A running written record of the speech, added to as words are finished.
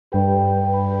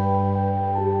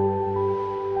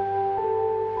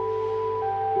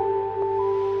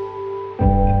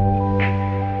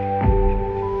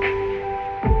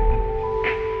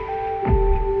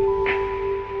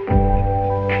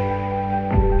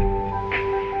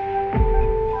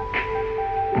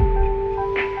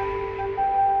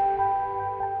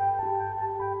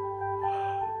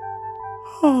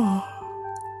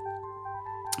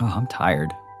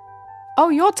tired. Oh,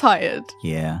 you're tired.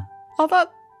 Yeah. Oh,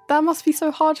 that must be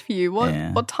so hard for you.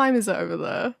 Yeah. What time is it over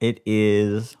there? It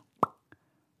is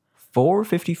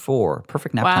 4:54.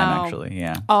 Perfect nap time, actually.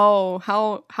 Yeah. Oh,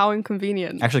 how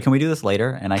inconvenient. Actually, can we do this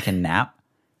later and I can nap?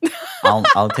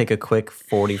 I'll take a quick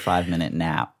 45-minute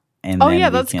nap. And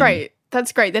then that's great.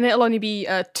 That's great. Then it'll only be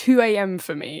 2 a.m.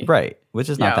 for me. Right, which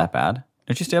is not that bad.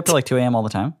 Don't you stay up till like 2 a.m. all the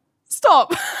time?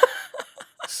 Stop.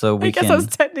 So I guess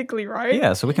that's technically right.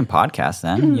 Yeah, so we can podcast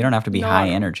then. You don't have to be high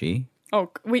energy.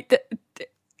 Oh, is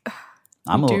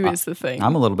the thing.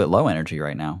 I'm a little bit low energy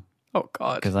right now. Oh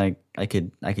God. Because I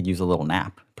could use a little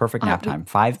nap. Perfect nap time.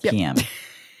 5 p.m.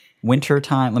 Winter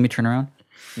time. Let me turn around.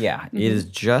 Yeah, it is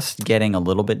just getting a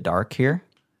little bit dark here.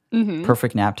 Mm-hmm.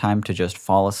 Perfect nap time to just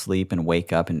fall asleep and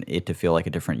wake up and it to feel like a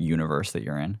different universe that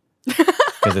you're in.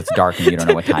 Because it's dark and you don't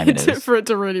know what time it is. For it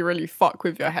to really, really fuck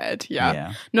with your head.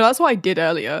 Yeah. No, that's what I did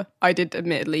earlier. I did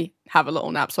admittedly have a little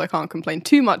nap, so I can't complain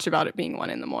too much about it being 1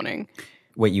 a.m.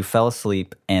 Wait, you fell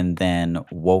asleep and then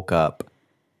woke up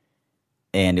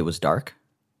and it was dark?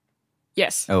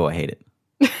 Yes. Oh, I hate it.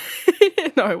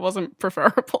 No, it wasn't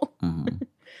preferable. Mm-hmm.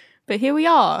 But here we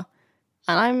are.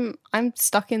 And I'm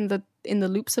stuck in the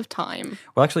loops of time.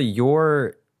 Well, actually,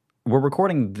 we're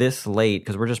recording this late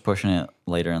because we're just pushing it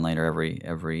later and later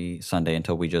every Sunday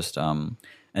until we just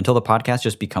until the podcast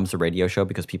just becomes a radio show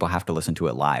because people have to listen to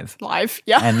it live.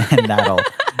 Yeah. And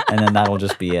then that'll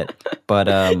just be it. But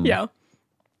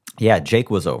yeah, Jake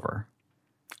was over.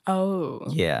 Oh.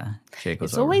 Yeah, Jake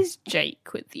was it's over. always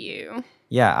Jake with you.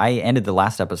 Yeah, I ended the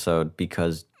last episode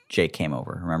because Jake came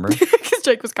over, remember? Because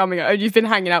Jake was coming out. You've been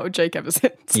hanging out with Jake ever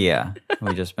since. Yeah,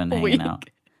 we've just been hanging out.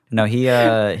 No, he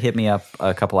hit me up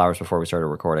a couple hours before we started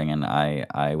recording, and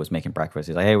I was making breakfast.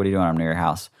 He's like, hey, what are you doing? I'm near your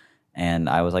house. And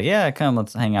I was like, yeah, come,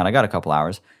 let's hang out. I got a couple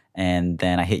hours. And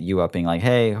then I hit you up being like,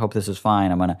 hey, hope this is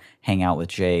fine. I'm going to hang out with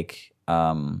Jake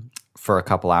for a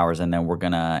couple hours, and then we're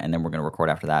gonna record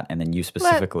after that. And then you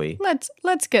specifically...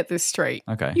 Let's get this straight.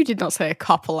 Okay. You did not say a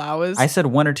couple hours. I said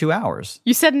 1 or 2 hours.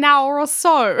 You said an hour or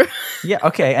so. Yeah,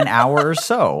 okay, an hour or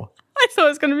so. I thought it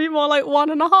was going to be more like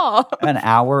 1.5. An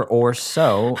hour or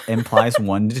so implies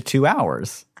 1 to 2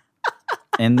 hours.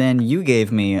 And then you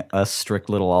gave me a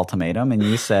strict little ultimatum, and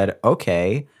you said,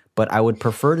 okay, but I would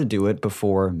prefer to do it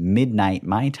before midnight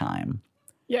my time.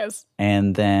 Yes.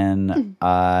 And then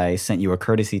I sent you a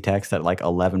courtesy text at like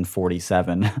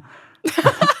 11:47.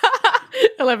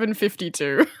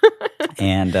 11:52.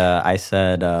 And I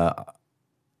said,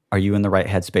 are you in the right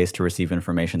headspace to receive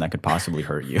information that could possibly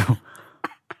hurt you?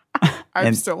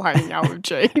 I'm still hanging out with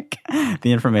Jake.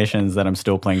 The information is that I'm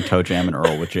still playing Toe Jam and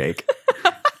Earl with Jake.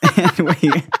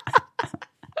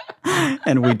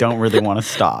 And we don't really want to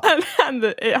stop. And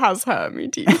it has hurt me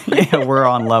deeply. Yeah, we're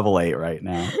on level 8 right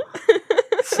now.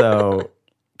 So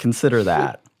consider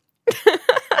that.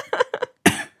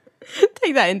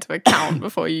 Take that into account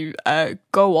before you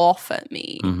go off at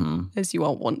me, as you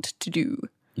are wont to do.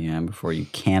 Yeah, before you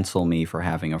cancel me for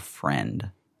having a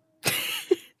friend.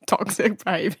 Toxic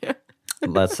behavior.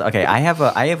 Okay, I have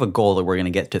a goal that we're going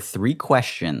to get to 3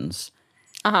 questions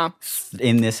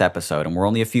in this episode, and we're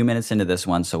only a few minutes into this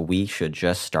one, so we should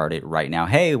just start it right now.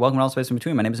 Hey, welcome to All Space in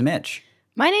Between. My name is Mitch.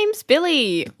 My name's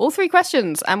Billy. All 3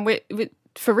 questions, and we're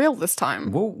for real this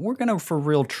time. Well, we're going to for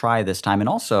real try this time, and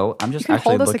also, I'm just you can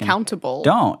actually hold us accountable.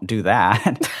 Don't do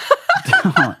that.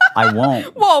 Don't. I won't.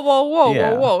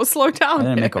 Whoa, slow down. I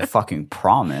didn't make a fucking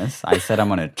promise. I said I'm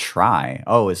going to try.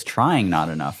 Oh, is trying not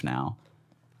enough now?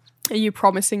 Are you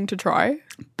promising to try?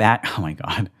 Oh my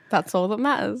God. That's all that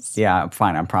matters. Yeah,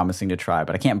 fine. I'm promising to try,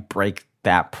 but I can't break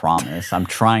that promise. I'm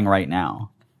trying right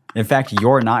now. In fact,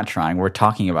 you're not trying. We're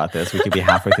talking about this. We could be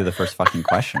halfway through the first fucking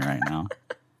question right now.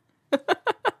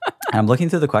 And I'm looking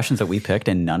through the questions that we picked,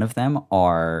 and none of them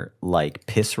are like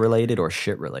piss related or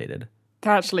shit related.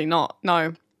 They're actually not.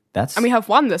 No. And we have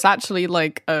one that's actually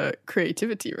like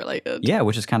creativity related. Yeah,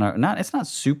 which is kind of it's not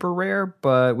super rare,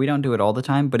 but we don't do it all the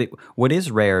time. But what is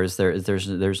rare is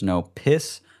there's no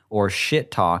piss or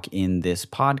shit talk in this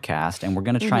podcast, and we're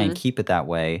going to try and keep it that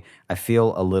way. I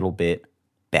feel a little bit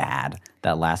bad.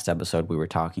 That last episode we were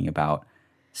talking about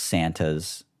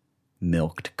Santa's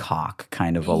milked cock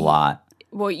kind of a lot.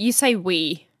 Well, you say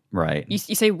we. Right. You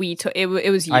say we. It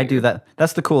was you. I do that.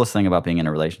 That's the coolest thing about being in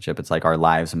a relationship. It's like our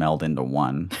lives meld into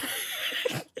one.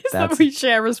 That we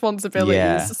share responsibilities.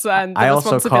 Yeah. And the I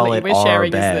also call it we're our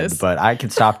sharing bed, is this. but I can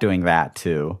stop doing that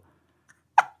too.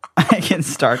 I can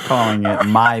start calling it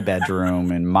my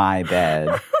bedroom and my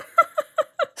bed.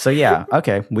 So yeah,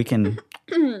 okay, we can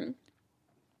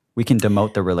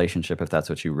demote the relationship if that's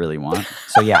what you really want.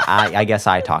 So yeah, I guess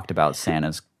I talked about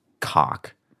Santa's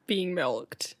cock. being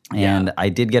milked. And I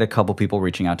did get a couple people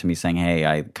reaching out to me saying, hey,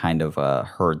 I kind of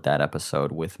heard that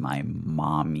episode with my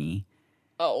mommy.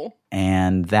 Oh.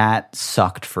 And that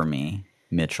sucked for me,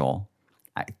 Mitchell.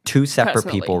 Two separate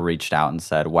people reached out and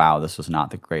said, wow, this was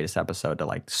not the greatest episode to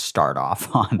like start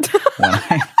off on when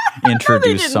I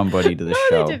introduced somebody to the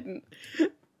show. They didn't.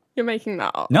 You're making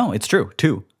that up. No, it's true.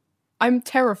 2. I'm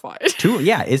terrified. 2,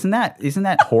 yeah. Isn't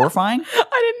that horrifying?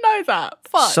 I didn't know that.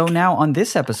 Fuck. So now on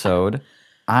this episode,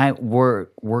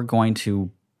 we're going to,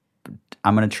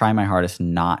 I'm going to try my hardest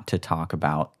not to talk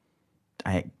about,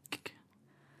 I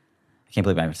can't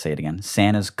believe I have to say it again,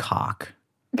 Santa's cock.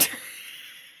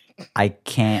 I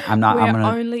can't, I'm not,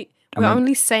 We're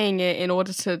only saying it in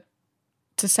order to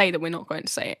say that we're not going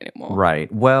to say it anymore. Right.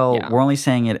 Well, we're only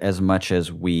saying it as much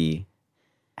as we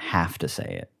have to say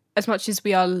it. As much as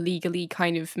we are legally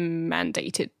kind of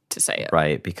mandated to say it.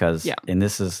 Right, because, and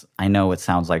this is, I know it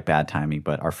sounds like bad timing,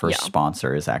 but our first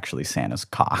sponsor is actually Santa's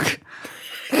cock.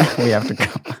 We have to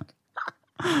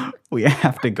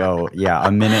go,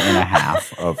 a minute and a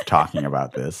half of talking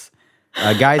about this.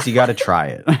 Guys, you got to try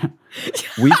it.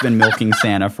 We've been milking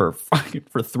Santa for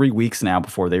 3 weeks now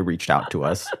before they reached out to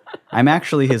us. I'm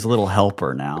actually his little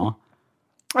helper now.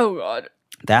 Oh, God.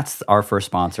 That's our first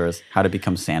sponsor, is how to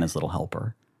become Santa's little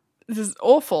helper. This is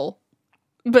awful,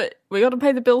 but we got to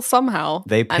pay the bill somehow.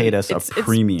 They paid us a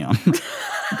premium.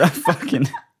 The fucking...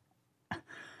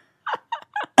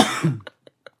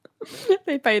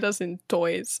 They paid us in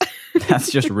toys.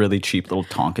 That's just really cheap little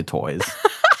Tonka toys.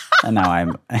 And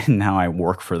now I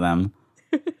work for them.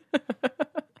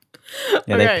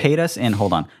 Yeah, they paid us in.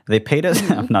 Hold on, they paid us.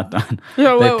 I'm not done.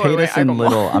 They paid us in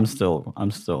little. I'm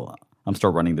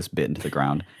still running this bit into the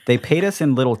ground. They paid us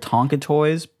in little Tonka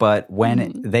toys, but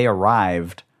when they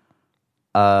arrived,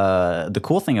 the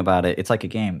cool thing about it, it's like a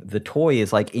game. The toy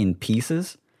is like in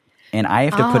pieces, and I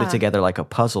have to put it together like a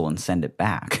puzzle and send it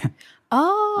back.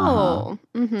 Oh,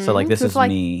 so like this is like,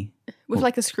 me with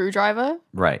like a screwdriver,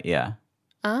 right? Yeah.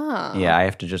 Ah. Yeah, I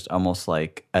have to just almost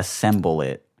like assemble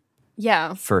it.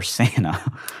 Yeah. For Santa.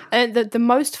 And the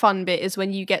most fun bit is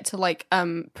when you get to like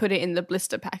put it in the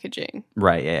blister packaging.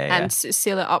 Right, yeah. And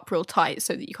seal it up real tight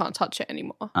so that you can't touch it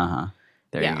anymore.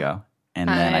 There you go. And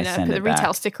then I send it back. Put the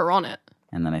retail sticker on it.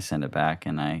 And then I send it back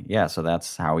and so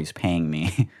that's how he's paying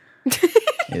me.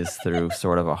 Is through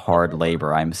sort of a hard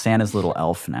labor. I'm Santa's little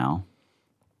elf now.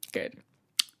 Good.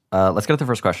 Let's get to the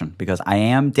first question because I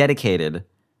am dedicated.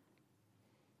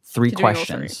 3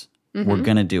 questions. We're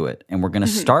going to do it. And we're going to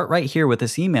start right here with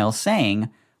this email saying,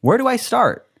 where do I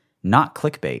start? Not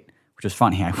clickbait, which is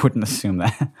funny. I wouldn't assume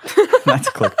that. That's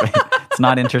clickbait. It's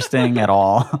not interesting at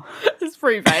all. It's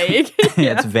pretty vague.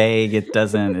 It's vague. It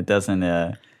doesn't,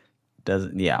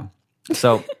 yeah.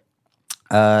 So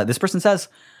this person says,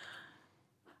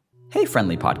 hey,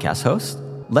 friendly podcast host.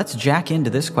 Let's jack into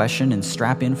this question and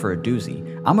strap in for a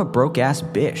doozy. I'm a broke-ass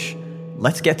bish.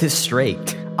 Let's get this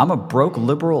straight. I'm a broke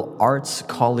liberal arts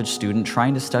college student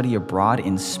trying to study abroad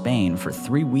in Spain for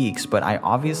 3 weeks, but I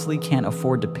obviously can't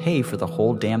afford to pay for the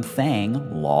whole damn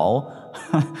thing. Lol.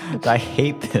 I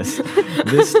hate this.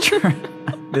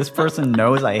 This person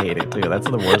knows I hate it too. That's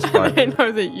the worst part. I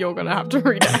know that you're going to have to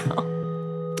read it out.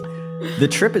 The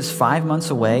trip is 5 months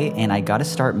away, and I got to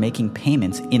start making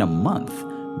payments in a month.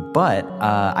 But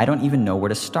I don't even know where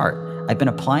to start. I've been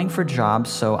applying for jobs,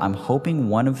 so I'm hoping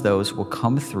one of those will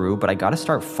come through, but I got to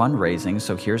start fundraising,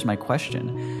 so here's my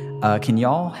question. Can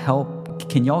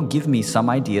y'all give me some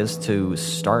ideas to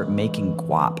start making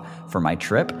guap for my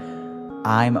trip?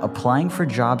 I'm applying for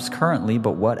jobs currently,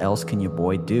 but what else can your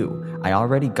boy do? I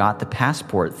already got the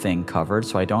passport thing covered,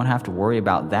 so I don't have to worry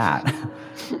about that.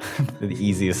 The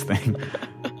easiest thing.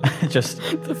 Just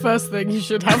the first thing you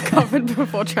should have covered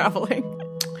before traveling.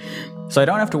 So I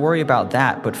don't have to worry about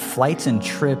that, but flights and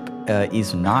trip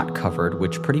is not covered,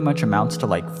 which pretty much amounts to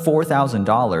like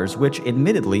 $4,000, which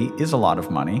admittedly is a lot of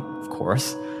money, of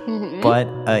course, but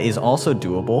is also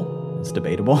doable. It's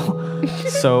debatable.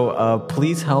 So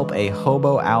please help a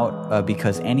hobo out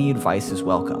because any advice is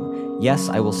welcome. Yes,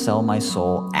 I will sell my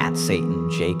soul at Satan,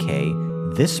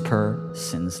 JK, this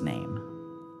person's name.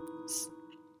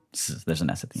 There's an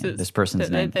S at the end. This person's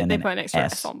name. They put an extra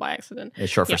S on by accident. It's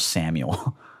short for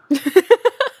Samuel.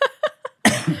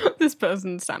 This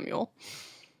person's Samuel.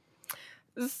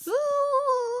 So,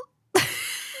 I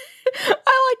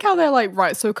like how they're like,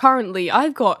 right, so currently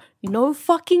I've got no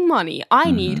fucking money.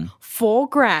 I need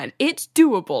 $4,000. It's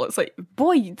doable. It's like,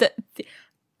 boy,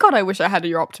 God, I wish I had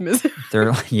your optimism.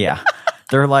 They're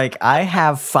like, I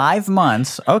have 5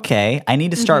 months. Okay. I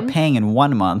need to start paying in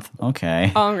 1 month.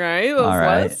 Okay. All right. All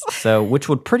right. So, which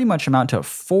would pretty much amount to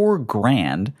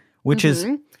 $4,000, which is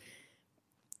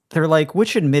they're like,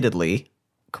 which admittedly,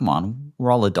 come on,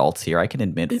 we're all adults here. I can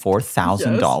admit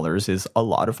 $4,000 is a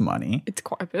lot of money. It's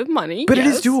quite a bit of money. But it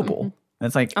is doable. And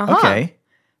it's like, okay.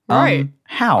 Right.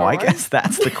 How? All I right. guess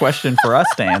that's the question for us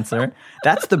to answer.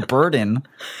 That's the burden.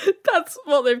 That's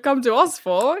what they've come to us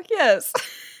for. Yes.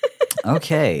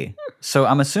 Okay. So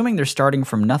I'm assuming they're starting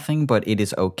from nothing, but it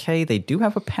is okay. They do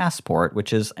have a passport,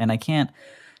 which is, and I can't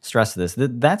stress this,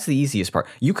 that's the easiest part.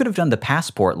 You could have done the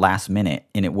passport last minute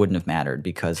and it wouldn't have mattered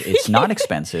because it's not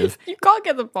expensive. You can't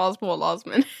get the passport last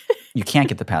minute. You can't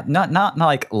get the not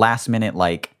like last minute,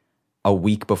 like a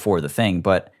week before the thing,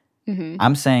 but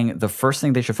I'm saying the first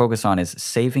thing they should focus on is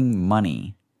saving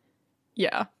money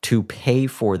Yeah. to pay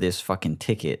for this fucking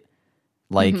ticket.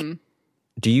 Like,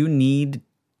 do you need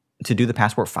to do the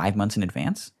passport 5 months in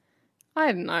advance?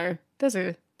 I don't know. There's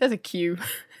a queue.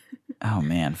 Oh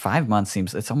man, 5 months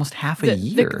seems, it's almost half a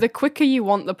year. The quicker you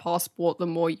want the passport, the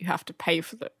more you have to pay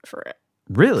for it.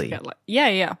 Really?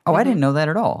 Yeah. Oh, I didn't know that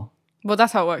at all. Well,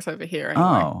 that's how it works over here. Anyway.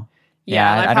 Oh.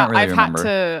 Yeah, I don't really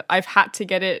remember. I've had to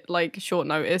get it like short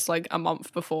notice, like a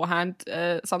month beforehand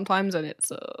sometimes, and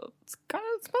it's kind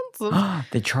of expensive.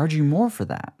 They charge you more for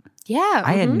that. Yeah.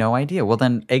 I had no idea. Well,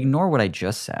 then ignore what I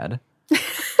just said.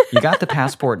 You got the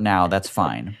passport now, that's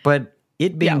fine. But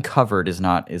it being covered is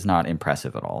not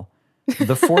impressive at all.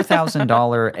 The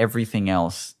 $4,000 everything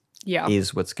else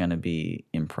is what's going to be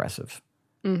impressive.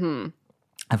 Mm-hmm.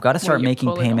 I've got to start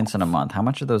making payments in a month. How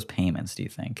much are those payments, do you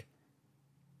think?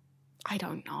 I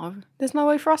don't know. There's no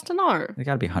way for us to know. They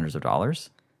got to be hundreds of dollars.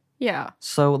 Yeah.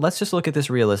 So let's just look at this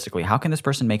realistically. How can this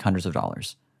person make hundreds of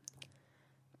dollars?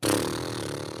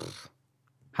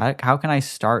 How can I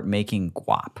start making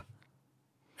guap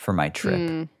for my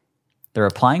trip? They're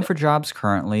applying for jobs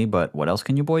currently, but what else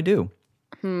can you boy do?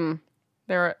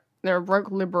 They're a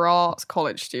broke liberal arts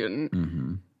college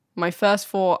student. My first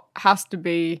thought has to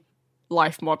be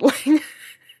life modeling.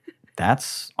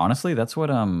 That's what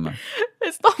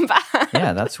It's not bad.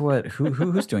 yeah, that's what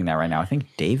who's doing that right now? I think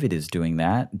David is doing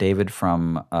that. David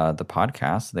from the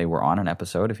podcast. They were on an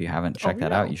episode. If you haven't checked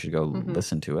that out, you should go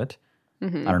listen to it. I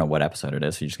don't know what episode it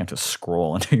is, so you just have to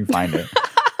scroll until you find it.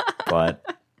 But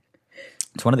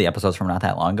it's one of the episodes from not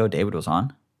that long ago. David was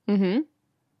on.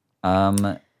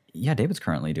 Yeah, David's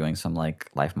currently doing some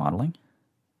like life modeling.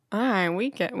 All right, we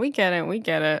get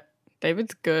it.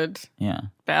 David's good. Yeah.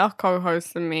 Better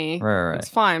co-host than me. Right. It's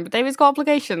fine. But David's got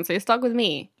obligations, so you're stuck with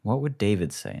me. What would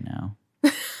David say now?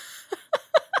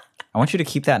 I want you to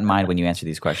keep that in mind when you answer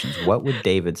these questions. What would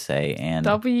David say? And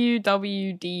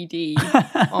WWDD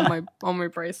on my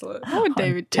bracelet. What would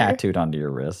David do? Tattooed onto your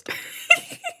wrist.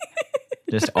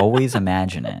 Just always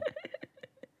imagine it.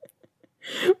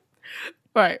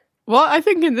 Right. Well, I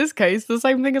think in this case, the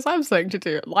same thing as I'm saying to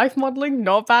do. Life modeling,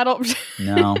 not a bad option.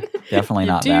 No, definitely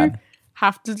not bad.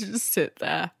 Have to just sit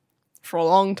there for a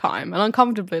long time, an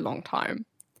uncomfortably long time.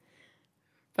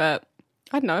 But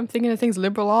I don't know, I'm thinking of things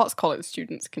liberal arts college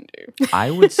students can do.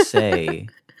 I would say,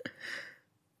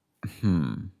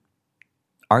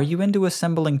 are you into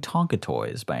assembling Tonka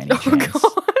toys by any chance?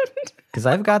 Because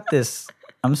I've got this,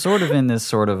 I'm sort of in this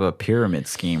sort of a pyramid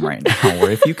scheme right now,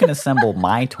 where if you can assemble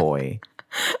my toy.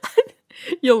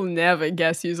 You'll never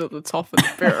guess who's at the top of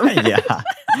the pyramid.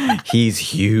 Yeah, he's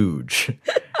huge.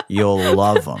 You'll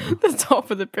love him. The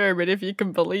top of the pyramid, if you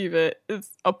can believe it, is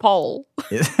a pole.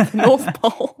 North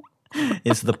Pole.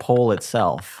 It's the pole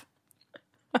itself.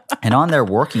 And on there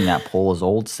working that pole is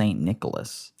old St.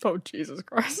 Nicholas. Oh, Jesus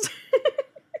Christ.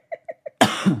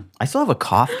 I still have a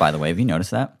cough, by the way. Have you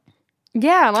noticed that?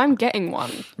 Yeah, and I'm getting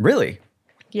one. Really?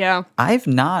 Yeah. I've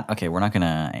not... Okay, we're not going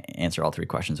to answer all three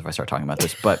questions if I start talking about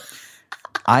this, but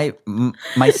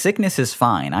my sickness is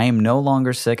fine. I am no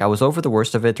longer sick. I was over the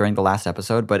worst of it during the last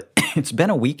episode, but it's been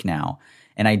a week now,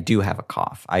 and I do have a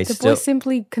cough. The boy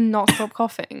simply cannot stop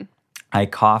coughing. I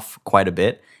cough quite a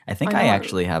bit. I think I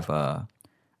actually have a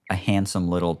handsome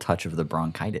little touch of the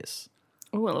bronchitis.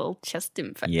 Ooh, a little chest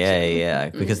infection. Yeah.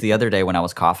 Because the other day when I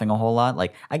was coughing a whole lot,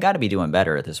 like I got to be doing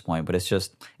better at this point, but it's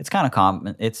kind of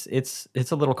common. It's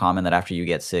a little common that after you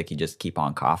get sick, you just keep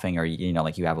on coughing, or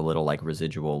like you have a little like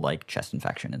residual like chest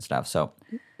infection and stuff. So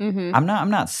I'm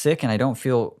not sick, and I don't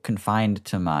feel confined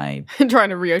to my. Trying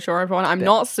to reassure everyone, I'm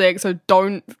not sick, so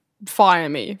don't fire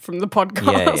me from the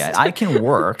podcast. Yeah. I can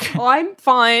work. I'm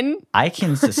fine. I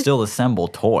can still assemble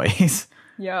toys.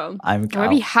 Yeah. I might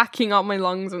be hacking up my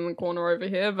lungs in the corner over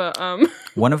here, but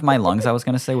one of my lungs I was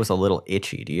going to say was a little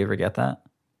itchy. Do you ever get that?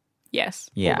 Yes.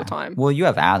 Yeah. All the time. Well, you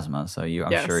have asthma, so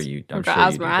I'm sure I've got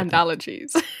asthma and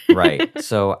allergies. Right.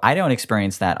 So I don't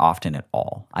experience that often at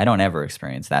all. I don't ever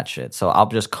experience that shit. So I'll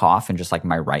just cough, and just like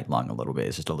my right lung a little bit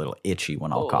is just a little itchy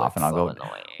when I'll cough, and I'll go,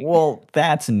 annoying. well,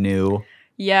 that's new.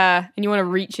 Yeah, and you want to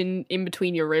reach in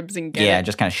between your ribs and get Yeah, it.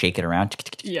 just kind of shake it around.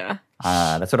 Yeah.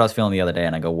 That's what I was feeling the other day,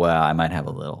 and I go, well, I might have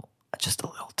just a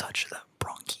little touch of the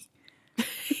bronchi.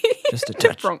 Just a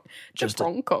touch. Just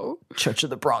Bronco. Touch of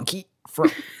the bronchi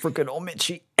for good old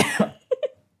Mitchie.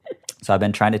 So I've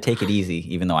been trying to take it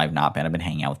easy, even though I've not been. I've been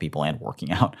hanging out with people and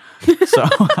working out. So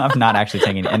I'm not actually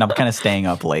taking it, and I'm kind of staying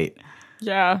up late.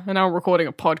 Yeah, and now I'm recording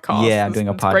a podcast. Yeah, I'm doing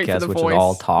a It's great for podcast, the which voice. is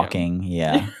all talking.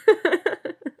 Yeah.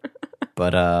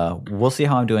 But we'll see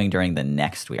how I'm doing during the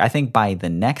next week. I think by the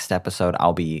next episode,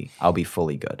 I'll be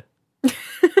fully good.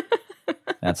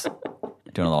 That's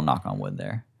doing a little knock on wood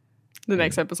there. The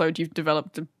next episode, you've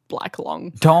developed a black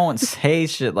lung Don't say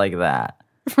shit like that.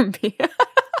 from beer.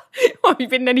 Have you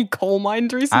been in any coal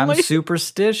mines recently? I'm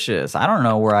superstitious. I don't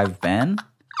know where I've been.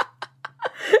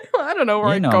 I don't know where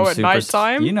I go at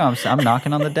nighttime. You know, I'm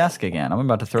knocking on the desk again. I'm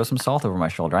about to throw some salt over my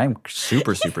shoulder. I'm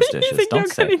super superstitious. You think Don't you're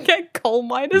say. going to get coal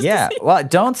miners? Yeah, To see? well,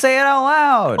 don't say it out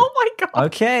loud. Oh my god!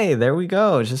 Okay, there we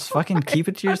go. Just fucking keep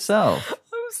it to yourself.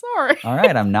 I'm sorry. All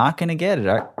right, I'm not gonna get it.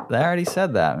 I already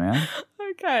said that, man.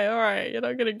 Okay, all right. You're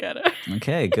not gonna get it.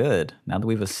 Okay, good. Now that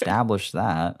we've established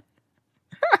that,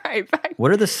 All right, back.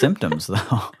 what are the symptoms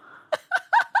though?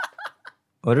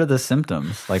 What are the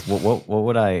symptoms? Like, what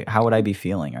would I? How would I be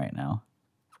feeling right now?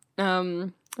 I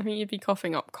think you'd be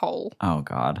coughing up coal. Oh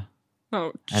God,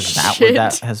 Oh, is that shit. what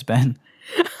that has been?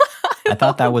 I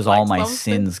thought that was all my Black puffs.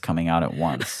 sins coming out at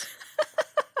once.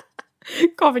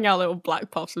 Coughing out little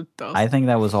black puffs of dust. I think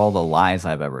that was all the lies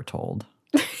I've ever told.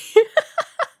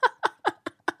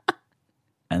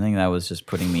 I think that was just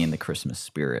putting me in the Christmas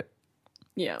spirit.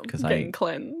 Yeah, 'Cause getting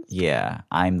cleansed. Yeah,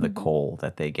 I'm the coal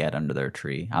that they get under their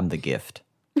tree. I'm the gift.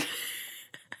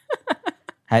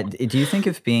 Do you think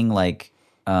if being like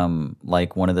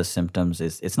one of the symptoms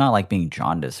is, it's not like being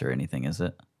jaundice or anything, is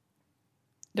it?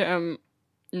 No.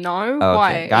 Oh,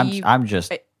 Why? okay.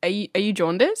 Are you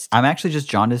jaundiced? I'm actually just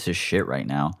jaundiced as shit right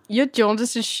now. You're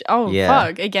jaundiced as oh Yeah.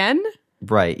 fuck again?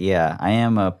 Right? Yeah, I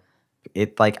am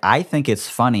I think it's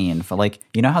funny and like,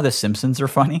 you know how The Simpsons are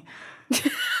funny.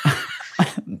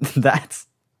 That's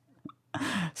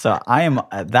so I am.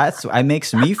 It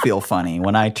makes me feel funny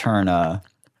when I turn a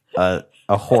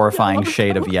horrifying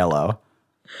shade of yellow.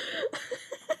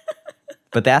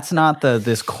 But that's not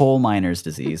this coal miner's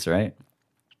disease, right?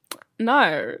 No,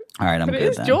 All right, I'm but good it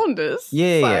is then. jaundice.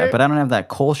 Yeah, so but I don't have that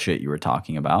coal shit you were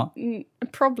talking about.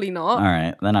 probably not. All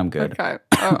right, then I'm good. Okay.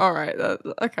 All right.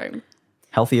 Okay.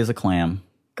 Healthy as a clam,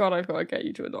 God, I've got to get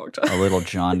you to a doctor. a little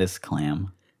jaundice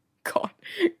clam.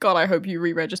 God, I hope you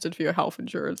re-registered for your health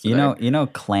insurance. You today. know,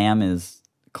 clams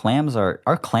are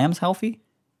clams healthy?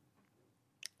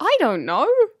 I don't know.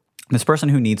 This person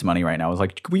who needs money right now is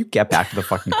like, will you get back to the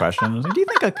fucking question? I was like, do you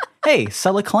think hey,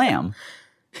 sell a clam?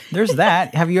 There's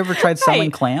that. Have you ever tried selling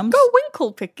clams? Go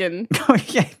winkle picking.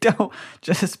 Yeah, don't.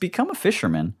 Just become a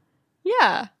fisherman.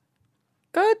 Yeah.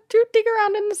 Go dig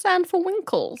around in the sand for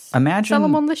winkles. Imagine Sell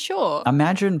them on the shore.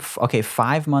 Imagine,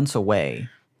 5 months away.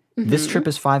 This trip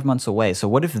is 5 months away. So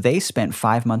what if they spent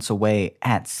 5 months away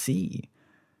at sea?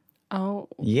 Oh,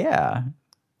 Yeah.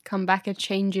 come back a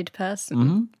changed person.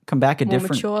 Hmm. Come back More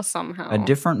mature somehow. a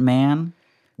different man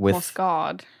More with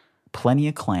scarred. plenty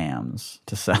of clams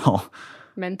to sell.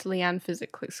 Mentally and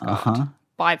physically scarred. Uh-huh.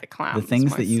 By the clams. The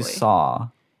things that you mostly. saw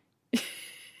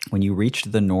when you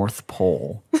reached the North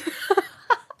Pole.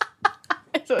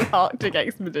 It's an Arctic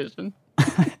expedition.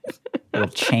 It'll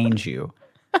change you.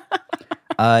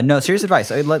 No, serious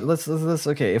advice. Let's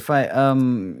okay. If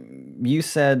you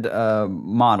said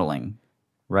modeling,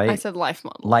 right? I said life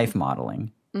model. Life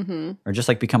modeling, or just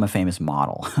like become a famous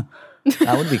model.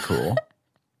 That would be cool.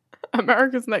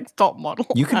 America's Next Top Model.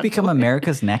 You could become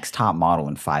America's Next Top Model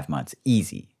in 5 months.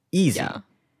 Easy. Yeah.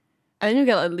 And then you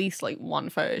get at least like one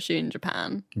photo shoot in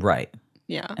Japan. Right.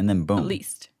 Yeah. And then boom. At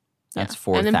least. That's Yeah.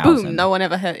 4,000. And then boom, no one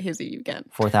ever hears you again.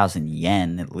 4,000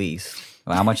 yen at least.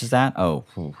 Well, how much is that? Oh,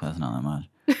 that's not that much.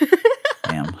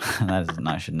 Damn,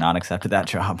 I should not accept that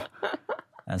job.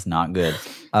 That's not good.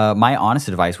 My honest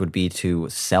advice would be to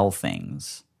sell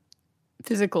things.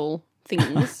 Physical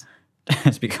things.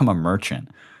 Just become a merchant.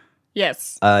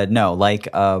 Yes. No, like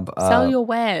Sell your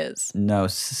wares. no,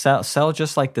 sell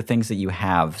just like the things that you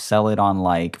have. Sell it on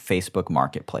like Facebook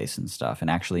Marketplace and stuff, and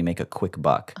actually make a quick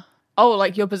buck. Oh,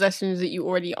 like your possessions that you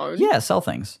already own? Yeah, sell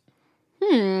things.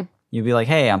 You'd be like,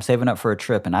 hey, I'm saving up for a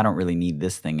trip and I don't really need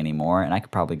this thing anymore. And I could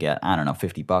probably get, I don't know,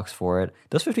 $50 for it.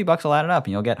 Those $50 will add it up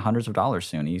and you'll get hundreds of dollars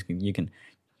soon. You can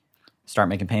start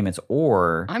making payments,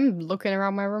 or I'm looking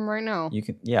around my room right now. you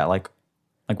can, yeah, like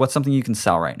what's something you can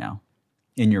sell right now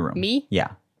in your room? Me? Yeah.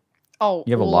 Oh,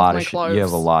 You have a all lot my of shit. clothes. You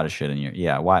have a lot of shit in your,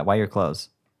 yeah. Why your clothes?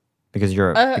 Because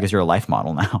you're a life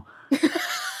model now.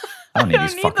 don't need I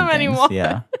these don't need fucking them things. anymore.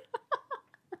 Yeah.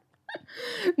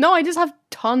 No, I just have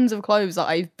tons of clothes that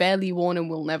I've barely worn and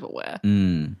will never wear.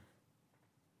 Mm.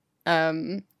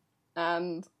 And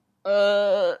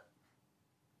I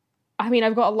mean,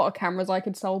 I've got a lot of cameras I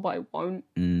could sell, but I won't.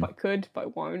 Mm. But I could, but I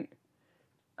won't.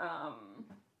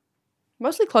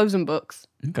 Mostly clothes and books.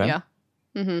 Okay. Yeah.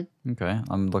 Mm-hmm. Okay.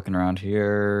 I'm looking around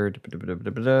here.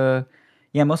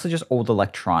 Yeah, mostly just old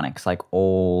electronics, like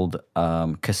old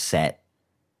cassette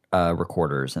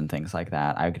recorders and things like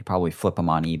that. I could probably flip them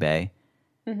on eBay.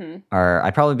 Mm-hmm. Or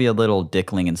I'd probably be a little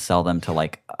dickling and sell them to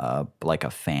like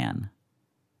a fan.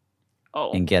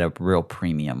 Oh. And get a real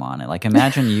premium on it. Like,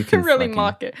 imagine you can really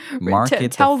fucking market the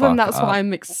tell them fuck that's up. what I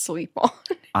mix sleep on.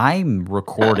 I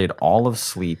recorded all of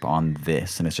Sleep on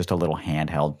this, and it's just a little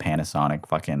handheld Panasonic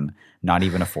fucking, not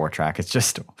even a 4-track. It's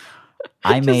just,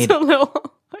 I made Just a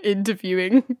little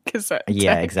interviewing cassette.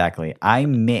 yeah, tape. exactly. I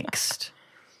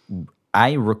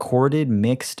recorded,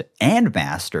 mixed, and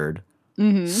mastered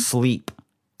Sleep.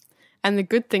 And the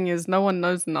good thing is, no one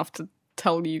knows enough to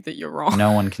tell you that you're wrong.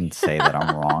 No one can say that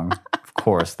I'm wrong. Of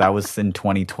course, that was in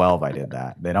 2012. I did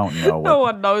that. They don't know what. No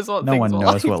one knows what. No one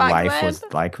knows what back life then. was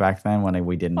like back then when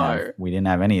we didn't No.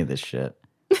 have any of this shit.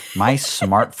 My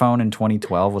smartphone in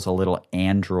 2012 was a little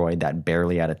Android that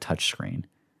barely had a touchscreen.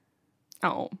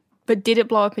 Oh, but did it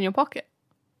blow up in your pocket?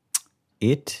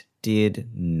 It did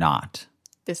not.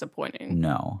 Disappointing.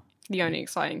 No. The only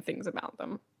exciting things about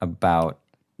them. About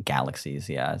Galaxies,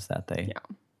 yeah, is that they.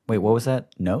 Yeah. Wait, what was that?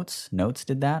 Notes? Notes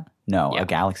did that? No, Yeah. a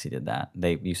Galaxy did that.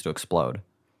 They used to explode.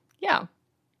 Yeah.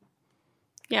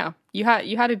 Yeah. You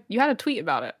had a tweet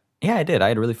about it. Yeah, I did. I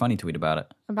had a really funny tweet about it.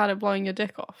 About it blowing your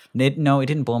dick off. No, it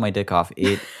didn't blow my dick off.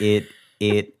 The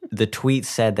tweet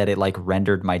said that it like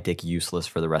rendered my dick useless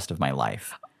for the rest of my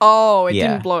life. Oh, it Yeah.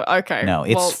 didn't blow. Okay. No,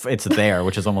 it's well, it's there,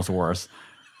 which is almost worse.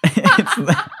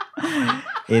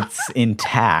 It's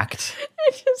intact.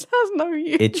 it just has no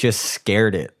use. It just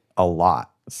scared it a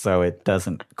lot, so it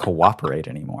doesn't cooperate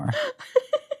anymore.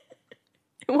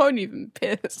 It won't even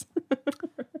piss.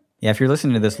 Yeah, if you're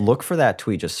listening to this, look for that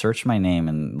tweet. Just search my name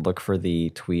and look for the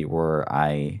tweet where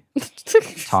I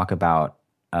talk about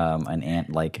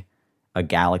a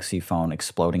Galaxy phone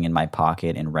exploding in my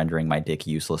pocket and rendering my dick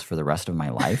useless for the rest of my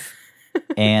life.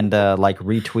 And like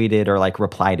retweet it or like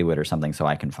reply to it or something so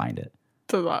I can find it.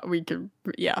 So that we can,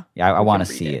 yeah. Yeah, I we want to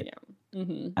can see read it. Yeah.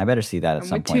 Mm-hmm. I better see that at And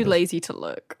some we're point. too lazy to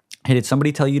look. Hey, did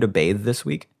somebody tell you to bathe this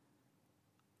week?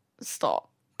 Stop.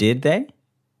 Did they?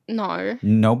 No.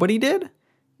 Nobody did?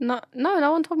 No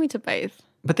one told me to bathe.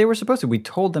 But they were supposed to. We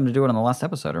told them to do it on the last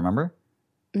episode, remember?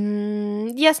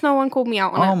 Yes, no one called me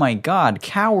out on Oh it. my god,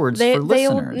 cowards for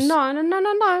listeners.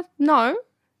 No.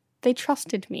 They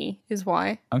trusted me, is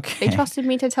why. Okay. They trusted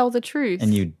me to tell the truth.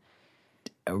 And you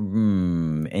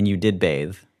did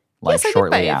bathe, like Yes, I did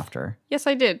shortly bathe. after. Yes,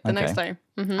 I did the Okay. next day.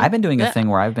 Mm-hmm. I've been doing a thing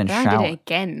where I've been Then I did it showering.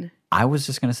 again. I was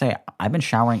just gonna say I've been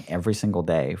showering every single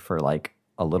day for like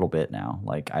a little bit now.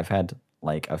 Like I've had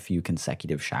like a few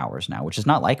consecutive showers now, which is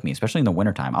not like me, especially in the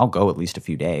wintertime. I'll go at least a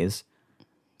few days.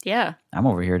 Yeah. I'm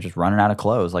over here just running out of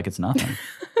clothes like it's nothing.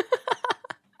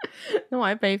 No,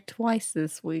 I bathed twice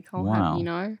this week. I'll Wow. have you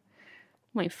know.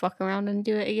 Might fuck around and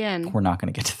do it again. We're not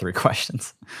gonna get to 3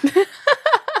 questions.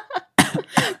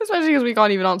 Especially because we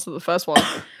can't even answer the first one.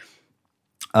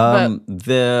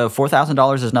 The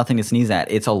 $4,000 is nothing to sneeze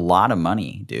at. It's a lot of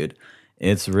money, dude.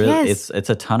 It's really Yes. it's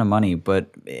a ton of money.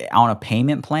 But on a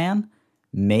payment plan,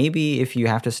 maybe if you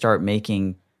have to start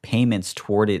making payments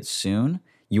toward it soon,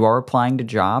 you are applying to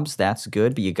jobs. That's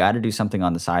good, but you got to do something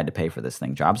on the side to pay for this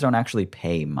thing. Jobs don't actually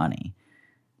pay money.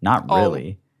 Not Oh.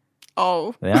 really.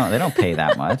 Oh, They don't pay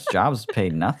that much. Jobs pay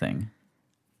nothing.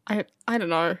 I don't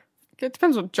know. It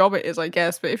depends what job it is, I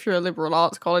guess. But if you're a liberal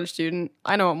arts college student,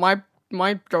 I know what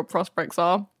my job prospects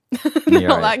are. They're You're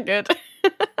not right. that good.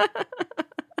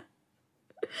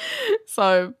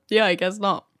 So yeah, I guess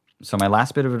not. So my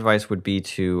last bit of advice would be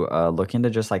to look into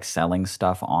just like selling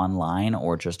stuff online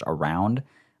or just around,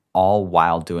 all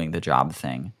while doing the job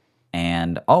thing.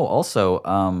 And also,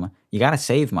 you got to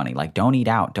save money. Like, don't eat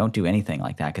out, don't do anything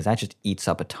like that because that just eats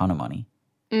up a ton of money.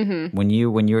 Mm-hmm.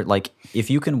 When you're like, if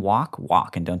you can walk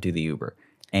and don't do the Uber.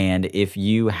 And if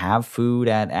you have food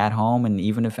at home, and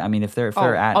even if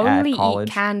they're at only college,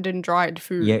 eat canned and dried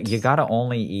food. yeah, you gotta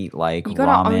only eat like You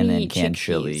gotta ramen only and eat canned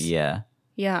chili. chickpeas. Yeah.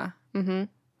 Yeah. Mm-hmm.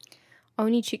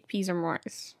 Only chickpeas and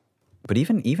rice. But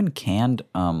even canned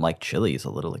like chili is a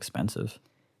little expensive.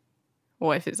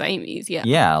 Or if it's Amy's, yeah.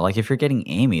 Yeah, like if you're getting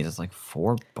Amy's, it's like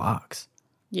 $4.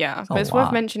 Yeah, a but it's lot.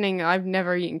 worth mentioning I've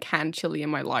never eaten canned chili in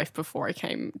my life before I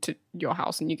came to your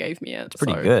house and you gave me it. It's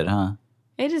Pretty good, huh?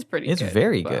 It is pretty It's good.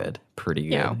 very but- good. Pretty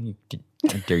good. Yeah.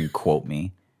 How dare you quote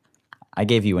me? I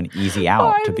gave you an easy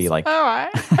out to be like, all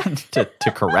right.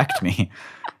 to correct me.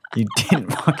 You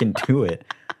didn't fucking do it.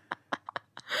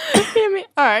 Hear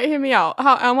me out.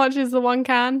 How much is the one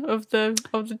can of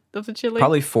the chili?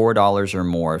 Probably $4 or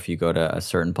more if you go to a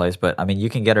certain place, but I mean, you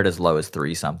can get it as low as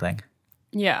 3 something.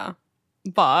 Yeah,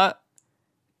 but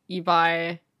you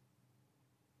buy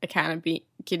a can of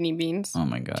kidney beans. Oh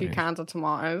my god! 2 cans of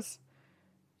tomatoes,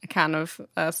 a can of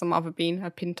some other bean, a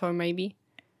pinto maybe.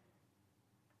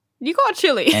 You got a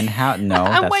chili. And how? No,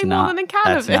 and that's way not. More than a can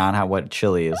that's of it. not what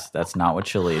chili is. That's not what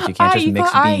chili is. You can't just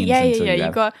mix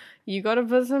beans. You got to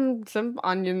put some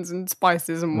onions and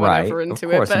spices and whatever into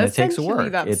of course, it. But and it takes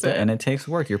work. And it takes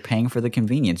work. You're paying for the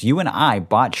convenience. You and I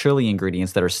bought chili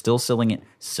ingredients that are still sitting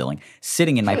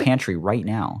in my pantry right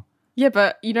now. Yeah,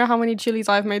 but you know how many chilies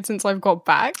I've made since I've got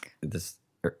back? This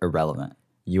irrelevant.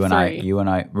 You and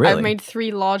I, really. I've made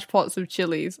 3 large pots of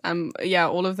chilies, and yeah,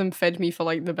 all of them fed me for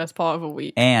like the best part of a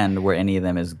week. And were any of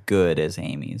them as good as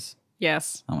Amy's?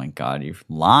 Yes. Oh my god, you're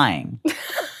lying.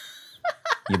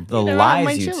 The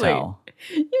lies you tell.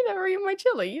 You never eat my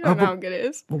chili. You don't know how good it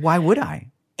is. Well, why would I?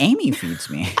 Amy feeds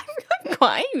me. I've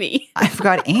got Amy. I've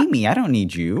got Amy. I don't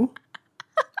need you.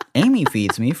 Amy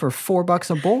feeds me for $4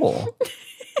 a bowl.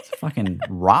 It's fucking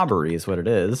robbery is what it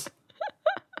is.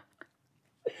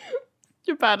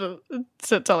 You're bad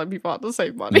at telling people how to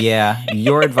save money. Yeah,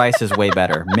 your advice is way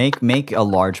better. Make a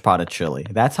large pot of chili.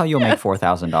 That's how you'll make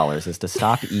 $4,000 is to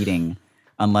stop eating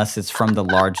unless it's from the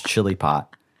large chili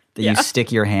pot that you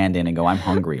stick your hand in and go, I'm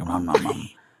hungry. Nom, nom, nom.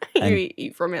 You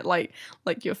eat from it like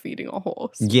you're feeding a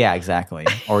horse. Yeah, exactly.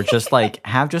 Or just like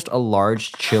have just a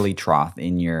large chili trough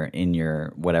in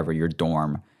your whatever, your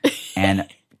dorm, and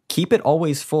keep it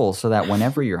always full so that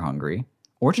whenever you're hungry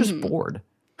or just bored.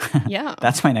 Yeah.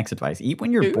 That's my next advice. Eat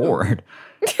when you're bored.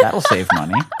 That'll save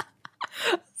money.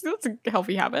 That's a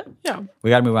healthy habit. Yeah.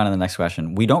 We got to move on to the next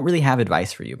question. We don't really have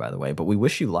advice for you, by the way, but we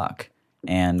wish you luck.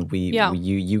 And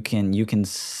you can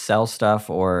sell stuff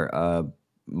or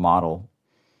model.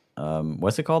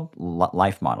 What's it called?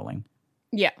 Life modeling.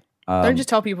 Yeah. Don't just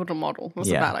tell people to model. That's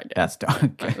a bad idea. That's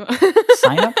okay.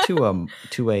 Sign up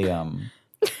to a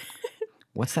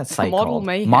what's that site Model called?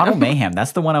 Mayhem. Model Mayhem.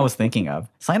 That's the one I was thinking of.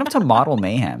 Sign up to Model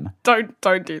Mayhem.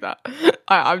 Don't do that.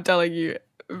 I'm telling you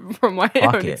from my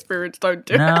own experience. Don't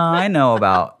do it. No,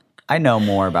 I know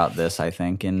more about this. I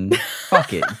think, and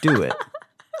fuck it, do it.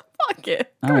 Fuck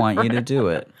it. I want you to do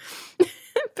it.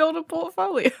 Build a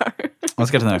portfolio.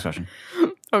 Let's get to the next question.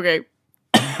 Okay.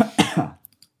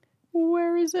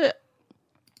 Where is it?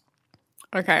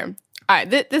 Okay. All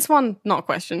right. This one, not a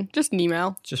question, just an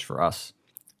email. Just for us.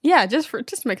 Yeah, just to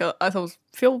make ourselves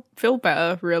feel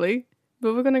better, really.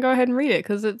 But we're going to go ahead and read it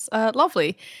because it's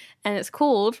lovely. And it's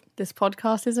called, This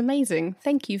Podcast is Amazing.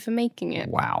 Thank you for making it.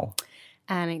 Wow.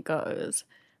 And it goes,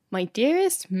 My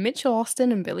dearest Mitchell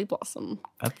Austin and Billy Blossom.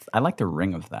 I like the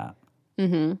ring of that.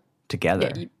 Mm-hmm.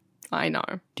 Together. Yeah, I know.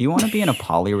 Do you want to be in a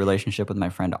poly relationship with my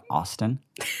friend Austin?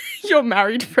 Your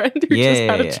married friend who just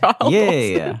had a child.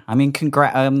 Yeah. I mean,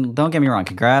 don't get me wrong.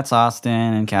 Congrats, Austin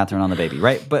and Catherine, on the baby,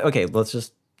 right? But okay, let's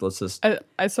just.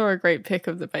 I saw a great pic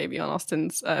of the baby on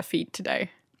Austin's feed today.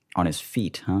 On his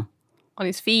feet, huh? On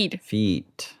his feed.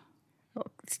 Feet. Oh,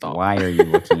 stop. Why are you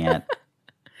looking at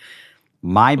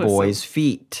my boy's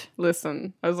feet?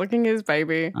 Listen, I was looking at his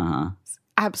baby.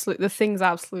 The thing's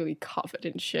absolutely covered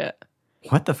in shit.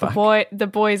 What the fuck? The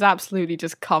boy's absolutely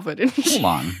just covered in shit. Hold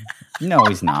on. No,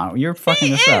 he's not. You're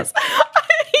fucking this up.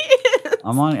 He is.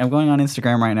 I'm going on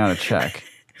Instagram right now to check.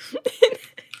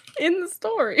 In the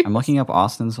story. I'm looking up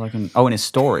Austin's in his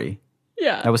story.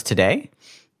 Yeah. That was today?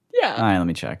 Yeah. All right, let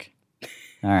me check.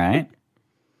 All right.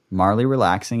 Marley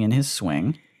relaxing in his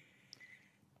swing.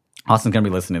 Austin's going to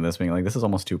be listening to this being like, this is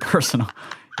almost too personal.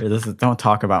 Don't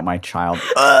talk about my child.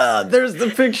 There's the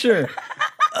picture.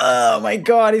 Oh my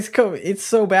God. It's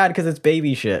so bad because it's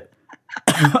baby shit.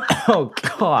 Oh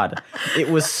God. It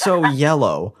was so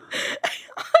yellow.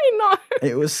 I know.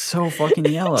 It was so fucking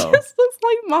yellow. It just looks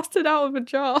like mustard out of a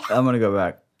jar. I'm going to go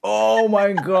back. Oh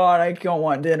my God. I don't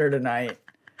want dinner tonight.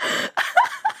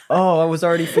 Oh, I was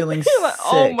already feeling sick. Like,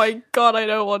 oh my God, I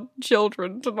don't want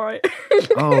children tonight.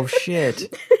 Oh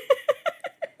shit.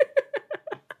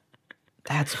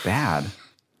 That's bad.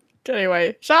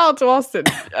 Anyway, shout out to Austin.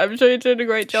 I'm sure you're doing a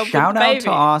great job with the baby. Shout out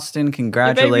to Austin.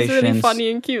 Congratulations. Your baby's really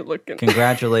funny and cute looking.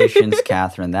 Congratulations,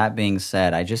 Catherine. That being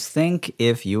said, I just think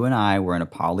if you and I were in a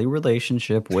poly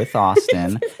relationship with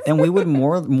Austin, then we would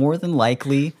more than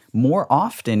likely, more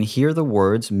often hear the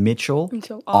words Mitchell,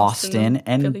 Austin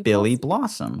and Billy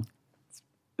Blossom.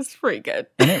 It's pretty good.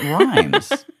 And it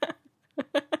rhymes.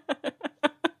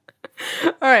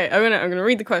 All right, I'm gonna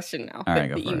read the question now. All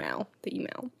right, the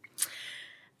email.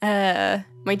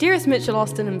 My dearest Mitchell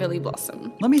Austin and Billy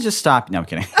Blossom. Let me just stop. No, I'm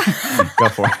kidding. Go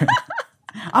for it.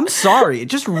 I'm sorry. It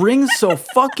just rings so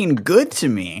fucking good to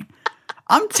me.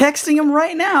 I'm texting him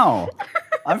right now.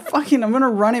 I'm going to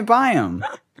run it by him.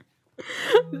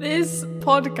 This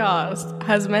podcast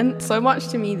has meant so much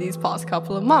to me these past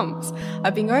couple of months.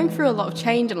 I've been going through a lot of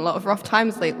change and a lot of rough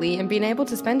times lately, and being able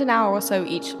to spend an hour or so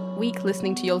each week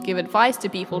listening to y'all give advice to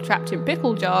people trapped in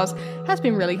pickle jars has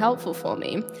been really helpful for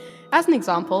me. As an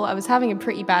example, I was having a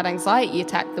pretty bad anxiety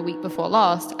attack the week before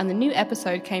last, and the new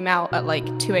episode came out at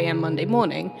like 2 a.m. Monday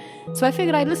morning, so I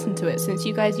figured I'd listen to it since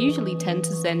you guys usually tend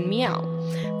to zen me out.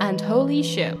 And holy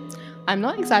shit, I'm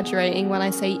not exaggerating when I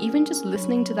say even just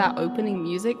listening to that opening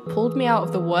music pulled me out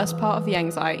of the worst part of the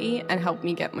anxiety and helped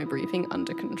me get my breathing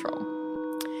under control.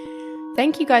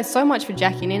 Thank you guys so much for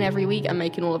jacking in every week and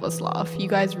making all of us laugh. You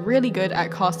guys are really good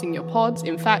at casting your pods.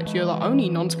 In fact, you're the only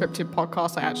non-scripted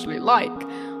podcast I actually like.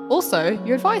 Also,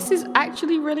 your advice is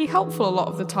actually really helpful a lot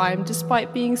of the time,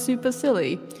 despite being super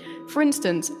silly. For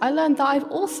instance, I learned that I've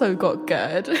also got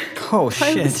GERD. Oh,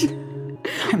 shit.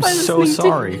 I'm so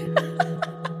sorry.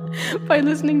 By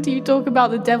listening to you talk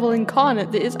about the devil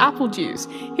incarnate that is apple juice.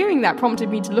 Hearing that prompted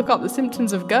me to look up the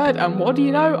symptoms of GERD, and what do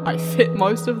you know? I fit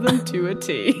most of them to a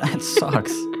T. That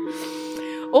sucks.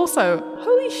 Also,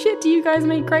 holy shit, do you guys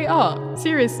make great art?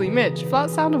 Seriously, Mitch, Flat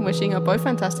Sound and Wishing are both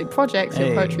fantastic projects.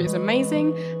 Your poetry is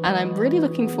amazing, and I'm really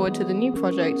looking forward to the new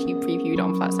project you previewed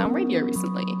on Flat Sound Radio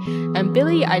recently. And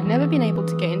Billy, I'd never been able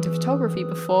to get into photography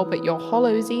before, but your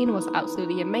Holozine was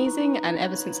absolutely amazing, and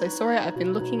ever since I saw it, I've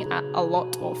been looking at a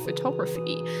lot of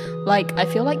photography. Like, I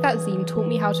feel like that zine taught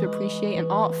me how to appreciate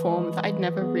an art form that I'd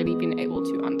never really been able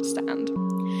to understand.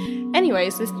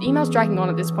 Anyways, this email's dragging on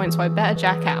at this point, so I better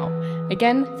jack out.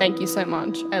 Again, thank you so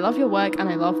much. I love your work and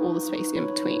I love all the space in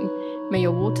between. May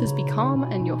your waters be calm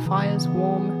and your fires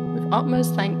warm. With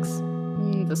utmost thanks,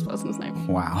 this person's name.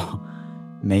 Wow.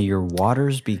 May your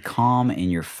waters be calm and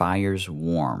your fires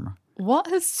warm. What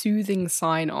a soothing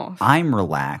sign off. I'm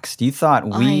relaxed. You thought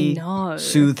we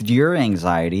soothed your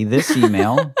anxiety. This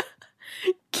email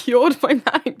cured my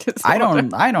panic disorder.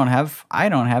 I don't have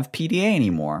PDA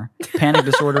anymore. Panic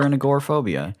disorder and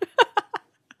agoraphobia.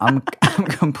 I'm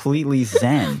completely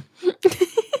zen.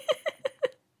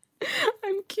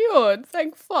 I'm cured.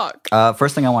 Thank fuck.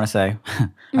 First thing I want to say,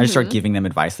 I just start giving them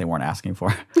advice they weren't asking for.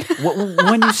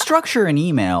 When you structure an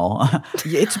email,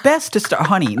 it's best to start,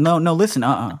 honey. No, listen,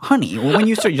 honey. When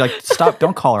you start, you're like, stop.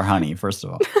 Don't call her honey. First of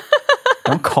all,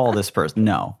 don't call this person.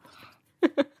 No.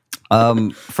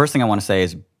 First thing I want to say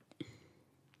is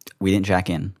we didn't jack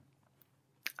in.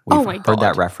 We've heard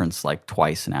that reference like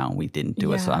twice now. We didn't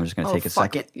do it, so I'm just going to take a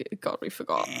second. God, we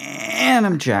forgot. And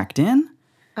I'm jacked in.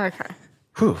 Okay.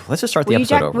 Whew, let's just start the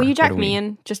episode over. Will you jack me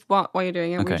in just while you're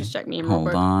doing it? Okay. Will you just jack me in Hold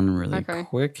on really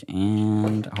quick.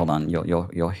 And hold on.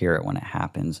 You'll hear it when it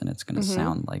happens, and it's going to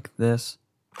sound like this.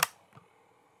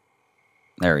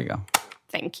 There we go.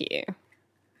 Thank you.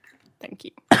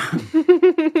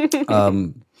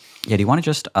 Yeah, do you want to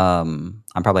just I'm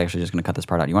probably actually just going to cut this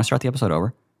part out. You want to start the episode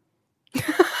over?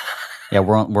 Yeah,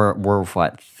 we're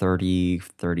what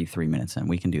 33 minutes in.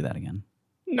 We can do that again.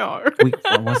 No.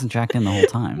 I wasn't jacked in the whole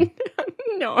time.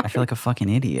 No. I feel like a fucking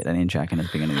idiot. I didn't jack in at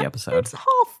the beginning of the episode. It's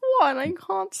 1:30. I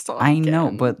can't stop. I know,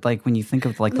 but like when you think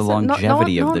of like the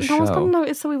longevity of the show. No one's gonna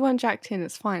notice that we weren't jacked in.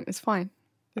 It's fine.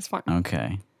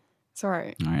 Okay. It's all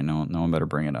right. All right, no one better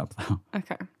bring it up though.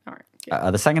 Okay. All right.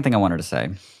 Yeah. The second thing I wanted to say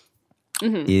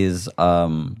is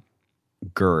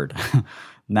GERD.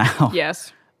 Now,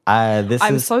 yes.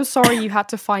 I'm so sorry you had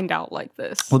to find out like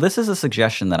this. Well, this is a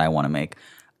suggestion that I want to make.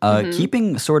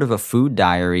 Keeping sort of a food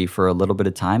diary for a little bit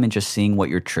of time and just seeing what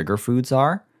your trigger foods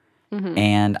are.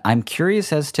 And I'm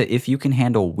curious as to if you can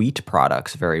handle wheat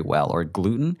products very well or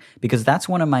gluten, because that's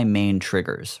one of my main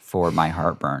triggers for my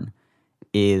heartburn.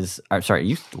 Sorry, are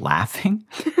you laughing?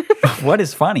 What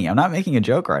is funny? I'm not making a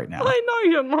joke right now. I know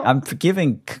you're not.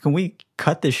 Can we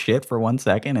cut this shit for 1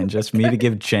 second and just me to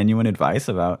give genuine advice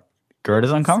about GERD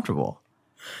is uncomfortable?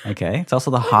 Okay. It's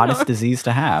also the hottest disease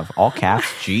to have. All caps,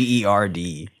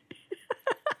 GERD.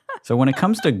 So when it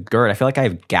comes to GERD, I feel like I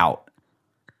have gout.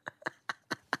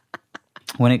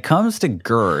 When it comes to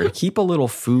GERD, keep a little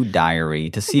food diary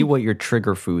to see what your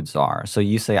trigger foods are. So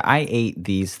you say, I ate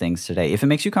these things today. If it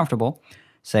makes you comfortable,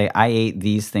 say, I ate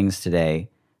these things today,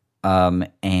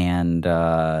 and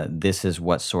this is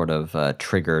what sort of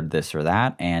triggered this or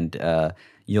that. And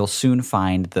you'll soon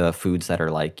find the foods that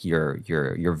are like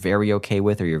you're very okay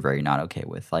with or you're very not okay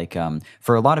with. Like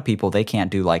for a lot of people, they can't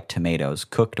do like tomatoes,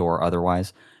 cooked or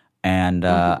otherwise. And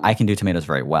I can do tomatoes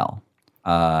very well.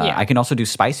 I can also do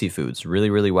spicy foods really,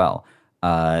 really well.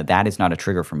 that is not a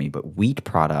trigger for me. But wheat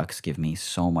products give me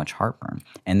so much heartburn.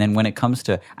 And then when it comes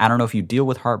to, I don't know if you deal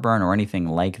with heartburn or anything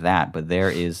like that, but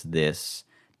there's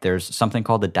something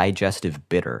called the digestive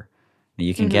bitter.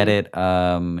 You can get it.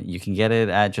 You can get it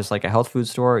at just like a health food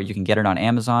store. You can get it on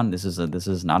Amazon. This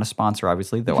is not a sponsor,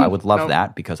 obviously, though I would love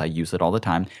that because I use it all the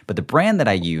time. But the brand that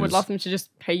I use, would love them to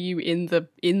just pay you in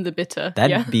the bitter.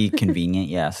 That'd be convenient,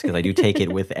 yes, because I do take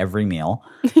it with every meal.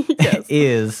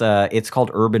 Yes. It's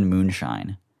called Urban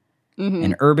Moonshine.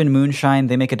 And Urban Moonshine,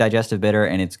 they make a digestive bitter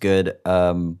and it's good.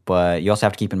 But you also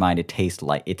have to keep in mind it tastes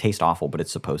awful, but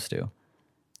it's supposed to.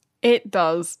 It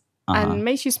does. And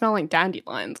makes you smell like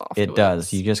dandelions afterwards. It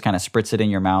does. You just kind of spritz it in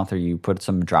your mouth or you put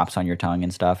some drops on your tongue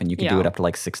and stuff, and you can do it up to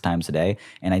like 6 times a day.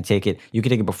 And I take it, you can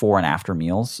take it before and after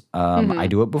meals. I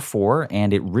do it before,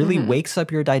 and it really wakes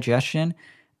up your digestion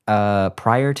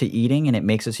prior to eating, and it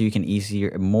makes it so you can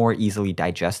more easily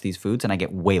digest these foods, and I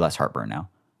get way less heartburn now.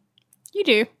 You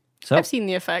do. So, I've seen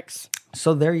the effects.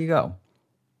 So there you go.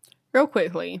 Real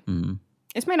quickly.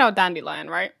 It's made out of dandelion,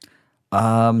 right?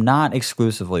 Not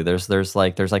exclusively. There's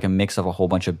like a mix of a whole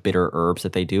bunch of bitter herbs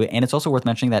that they do, and it's also worth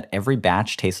mentioning that every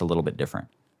batch tastes a little bit different.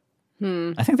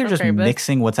 I think they're just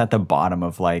mixing what's at the bottom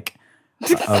of like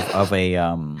of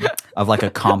like a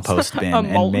compost bin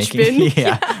and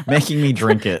making me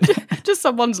drink it. Just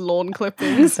someone's lawn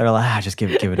clippings. They're like, just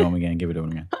give it to him again, give it to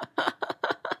him again.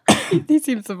 He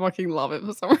seems to fucking love it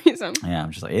for some reason. Yeah,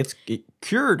 I'm just like, it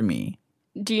cured me.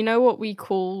 Do you know what we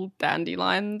call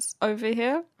dandelions over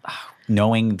here?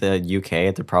 Knowing the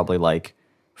UK, they're probably like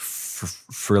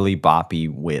frilly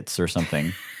boppy wits or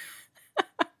something.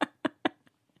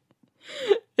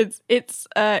 It's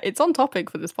on topic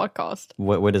for this podcast.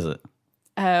 What is it?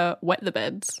 Wet the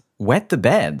beds. Wet the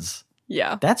beds?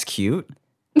 Yeah. That's cute.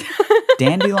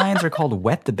 Dandelions are called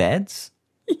wet the beds?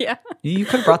 Yeah. You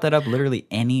could have brought that up literally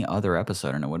any other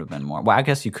episode and it would have been more. Well, I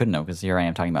guess you couldn't have because here I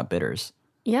am talking about bitters.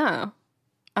 Yeah.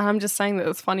 I'm just saying that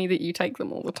it's funny that you take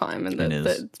them all the time and that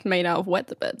it's made out of wet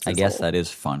the beds. I guess that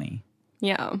is funny.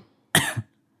 Yeah.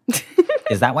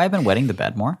 Is that why I've been wetting the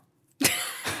bed more?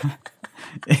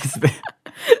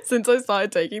 Since I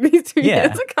started taking these 2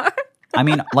 years ago. I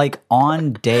mean, like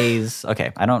on days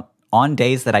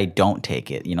that I don't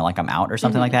take it, like I'm out or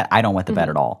something like that, I don't wet the bed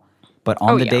at all. But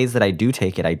on the days that I do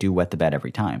take it, I do wet the bed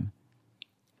every time.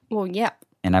 Well, yeah.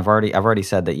 And I've already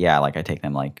said that, like I take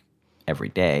them like every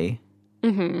day.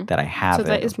 That I have so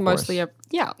that is mostly so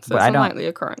it's a nightly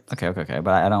occurrence. Okay, but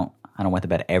I don't wet the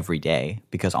bed every day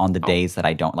because on the days that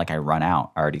I don't, like I run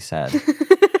out, I already said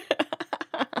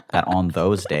that on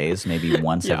those days, maybe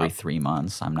once every 3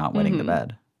 months, I'm not wetting the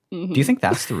bed. Do you think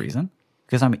that's the reason?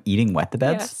 Because I'm eating wet the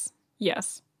beds?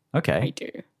 Yes. Okay. I do.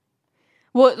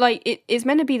 Well, like it's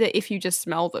meant to be that if you just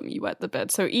smell them, you wet the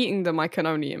bed. So eating them, I can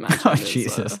only imagine. Oh,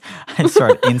 Jesus. I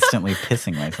start instantly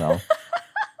pissing myself.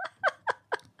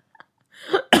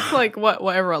 Like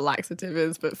whatever a laxative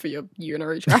is, but for your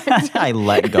urinary tract. I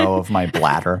let go of my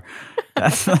bladder.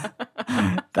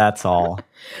 That's all.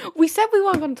 We said we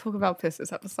weren't going to talk about piss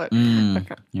this episode.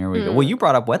 Okay. Here we go. Well, you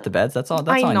brought up wet the beds. That's all.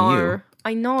 That's on you.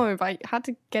 I know, but I had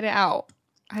to get it out.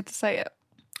 I had to say it.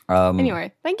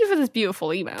 Anyway, thank you for this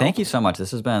beautiful email. Thank you so much.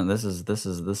 This has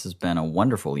been a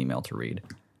wonderful email to read.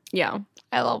 Yeah,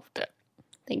 I loved it.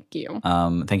 Thank you.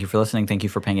 Thank you for listening. Thank you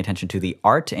for paying attention to the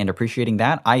art and appreciating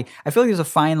that. I feel like there's a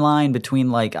fine line between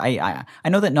like I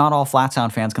know that not all Flat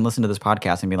Sound fans can listen to this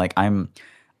podcast and be like, I'm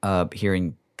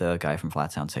hearing the guy from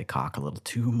Flat Sound say cock a little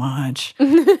too much,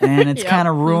 and it's kind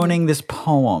of ruining this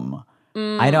poem.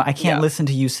 I can't listen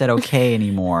to You Said Okay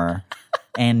anymore,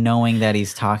 and knowing that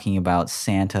he's talking about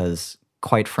Santa's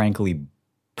quite frankly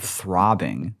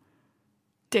throbbing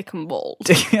dick and balls.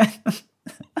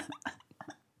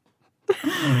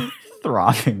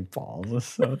 Throbbing balls is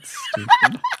so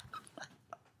stupid.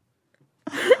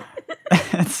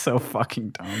 It's so fucking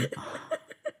dumb.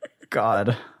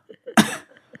 God.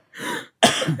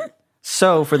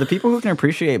 So for the people who can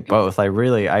appreciate both, I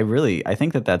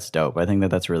think that that's dope. I think that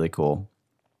that's really cool.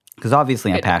 Because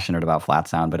obviously I'm passionate about Flat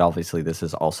Sound, but obviously this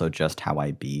is also just how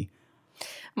I be.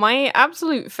 My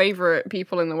absolute favorite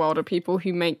people in the world are people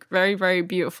who make very, very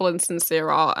beautiful and sincere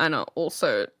art and are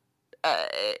also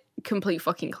complete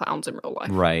fucking clowns in real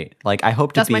life. Right. Like I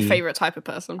hope to That's my favorite type of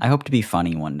person. I hope to be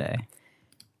funny one day.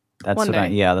 That's one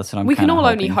day. That's what I'm We can all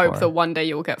only hope for. That one day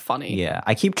you'll get funny. Yeah.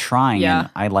 I keep trying and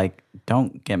I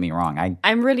don't get me wrong.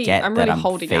 I'm really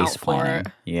holding out for it.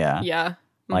 Yeah. Yeah.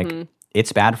 Like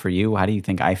it's bad for you. How do you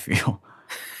think I feel?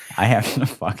 I have to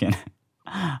fucking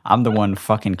I'm the one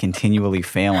fucking continually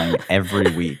failing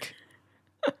every week.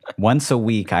 Once a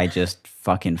week I just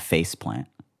fucking faceplant.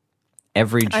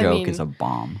 Every joke is a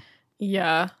bomb.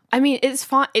 Yeah. I mean, it's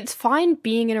fine. It's fine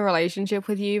being in a relationship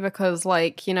with you because,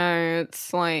 like, you know,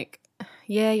 it's like,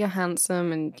 yeah, you're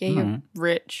handsome and yeah, you're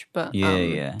rich, but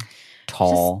Yeah.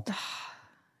 Tall.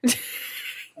 Just,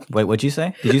 Wait, what'd you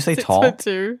say? Did you say 6 tall? foot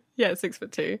 2. Yeah,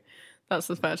 6'2". That's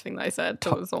the first thing that I said.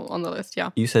 That was on the list.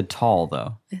 Yeah, You said tall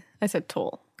though. I said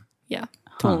tall. Yeah,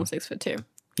 tall and 6'2".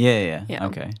 Yeah. Yeah.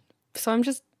 Okay. So I'm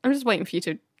just waiting for you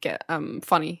to get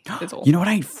funny. Is all. You know what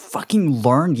I fucking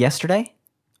learned yesterday?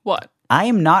 What? I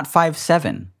am not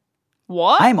 5'7".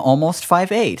 What? I'm almost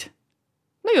 5'8".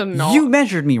 No, you're not. You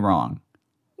measured me wrong.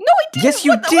 No, I didn't. Yes,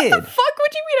 you did. What the fuck?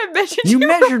 What do you mean I measured You you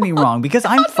measured me wrong because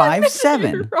I'm How did I measure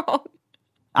 5'7". you wrong?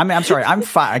 I mean, I'm sorry.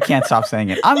 I can't stop saying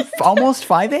it. I'm almost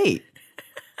 5'8".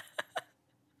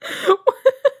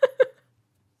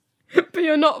 But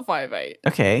you're not 5'8".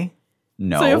 Okay.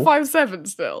 No. So you're 5'7"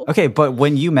 still. Okay, but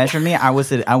when you measured me, I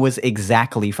was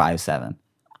exactly 5'7".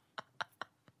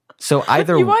 So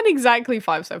either You weren't exactly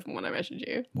 5'7" when I measured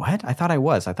you. what? I thought I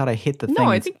was. I thought I hit the thing.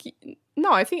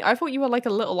 No, I thought you were like a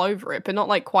little over it, but not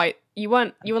like quite. You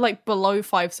weren't. You were like below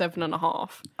 5'7.5".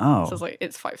 Oh. So it's like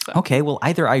it's 5'7". Okay, well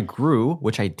either I grew,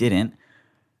 which I didn't,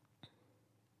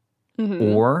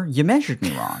 or you measured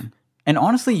me wrong. And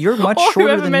honestly, you're much Or shorter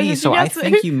whoever than me, measured so you I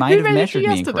yesterday. think you might Who have measured measured you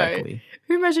me yesterday? incorrectly.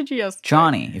 Who measured you yesterday?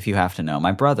 Johnny, if you have to know,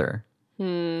 my brother.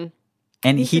 And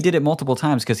he did it multiple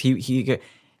times because him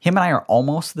and I are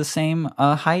almost the same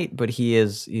height, but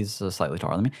he's slightly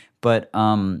taller than me. But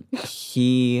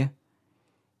he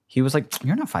was like,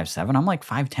 "You're not 5'7". I'm like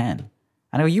 5'10".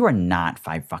 I know you are not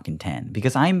 5'10"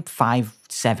 because I'm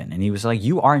 5'7". And he was like,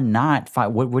 "You are not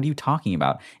 5. What are you talking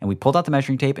about?" And we pulled out the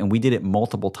measuring tape and we did it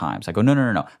multiple times. I go,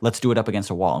 no. Let's do it up against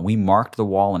a wall. And we marked the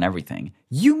wall and everything.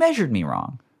 You measured me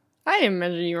wrong. I didn't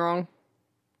measure you wrong.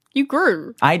 You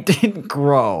grew. I didn't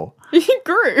grow. You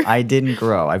grew. I didn't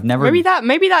grow. I've never. Maybe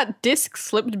that disc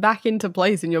slipped back into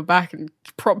place in your back and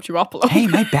propped you up a little. Hey,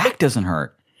 bit. my back doesn't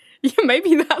hurt. Yeah,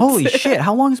 maybe that's Holy it. shit!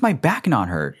 How long has my back not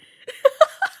hurt?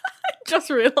 Just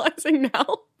realizing now.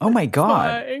 Oh my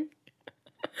god!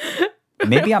 Fine.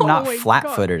 Maybe I'm Oh not my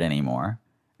flat-footed anymore,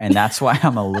 and that's why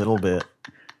I'm a little bit.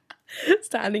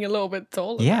 Standing a little bit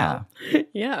taller. Yeah. now.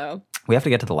 Yeah. We have to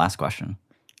get to the last question.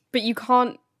 But you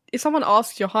can't. If someone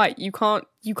asks your height, you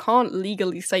can't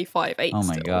legally say 5'8". Oh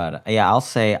my still. god! Yeah, I'll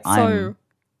say I'm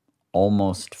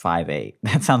almost 5'8".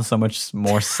 That sounds so much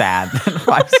more sad than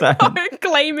 5'7".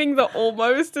 Claiming the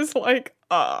almost is like,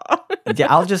 Yeah,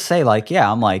 I'll just say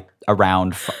I'm like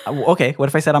around. Okay, what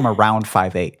if I said I'm around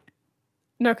 5'8"?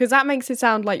 No, because that makes it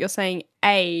sound like you're saying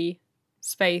a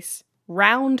space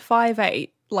round 5'8",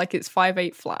 like it's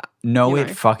 5'8" flat. No, you it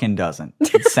know? fucking doesn't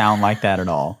sound like that at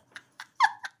all.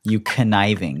 You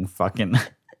conniving fucking.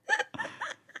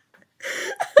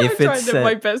 I'm trying to do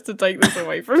my best to take this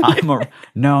away from you.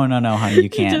 No, honey, you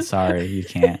can't. just- Sorry, you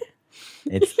can't.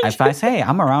 It's if I say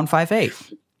I'm around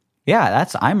 5'8". Yeah,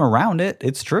 I'm around it.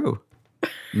 It's true.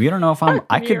 You don't know if I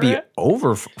could be Near it.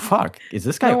 over. Fuck, is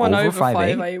this guy No one over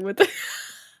 5'8"? 5'8" with.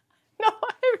 No,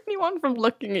 anyone from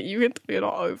looking at you, you're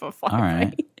not over 5'8". All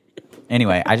right.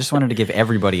 Anyway, I just wanted to give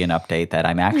everybody an update that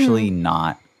I'm actually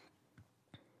not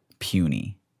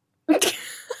puny.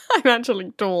 I'm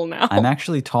actually tall now. I'm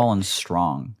actually tall and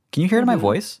strong. Can you hear it in my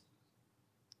voice?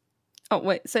 Oh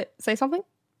wait, say something.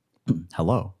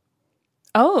 Hello.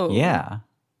 Oh Yeah.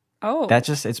 Oh.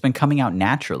 It's been coming out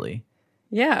naturally.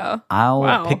 Yeah. I'll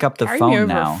Wow. pick up the Carry me phone over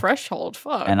now a threshold.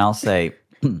 Fuck. and I'll say,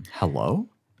 hello?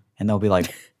 And they'll be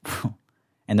like,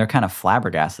 and they're kind of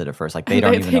flabbergasted at first. Like they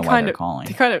don't even know why they're calling.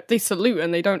 They salute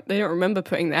and they don't remember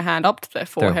putting their hand up to their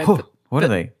They're, forehead. what are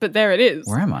they? But there it is.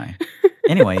 Where am I?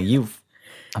 Anyway,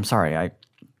 I'm sorry.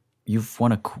 You've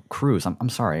won a cruise. I'm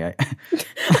sorry.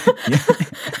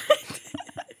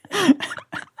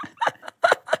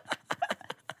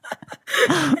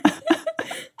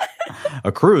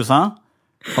 A cruise, huh?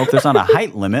 Hope there's not a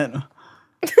height limit.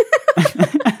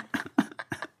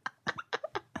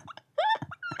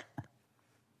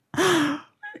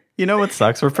 You know what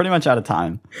sucks? We're pretty much out of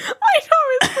time. I know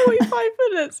it's 45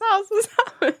 minutes. How's this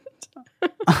happened?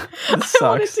 This I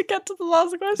wanted sucks. to get to the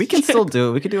last question. We can still do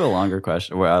it. We could do a longer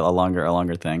question, or a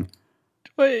longer thing.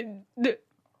 Wait,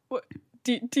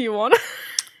 do you want?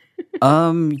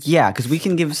 Yeah, because we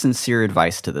can give sincere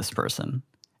advice to this person,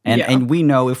 and Yeah. and we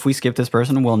know if we skip this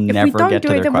person, we'll If we never don't get do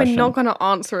to it, their then question. we're not going to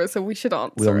answer it. So we should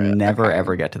answer We'll it. never Okay.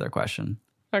 ever get to their question.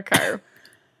 Okay,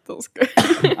 that's good.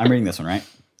 I'm reading this one, right?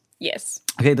 Yes.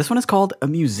 Okay, this one is called A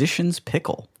Musician's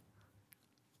Pickle.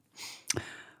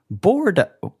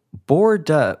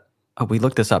 We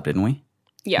looked this up, didn't we?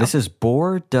 Yeah. This is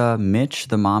Bored, Mitch,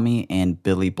 the Mommy, and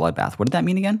Billy Bloodbath. What did that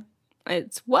mean again?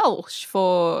 It's Welsh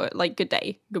for like good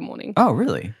day, good morning. Oh,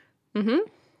 really? Mm-hmm.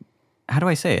 How do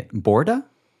I say it? Borda?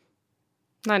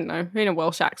 I don't know. In a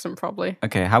Welsh accent, probably.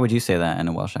 Okay, how would you say that in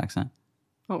a Welsh accent?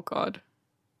 Oh, God.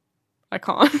 I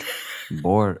can't.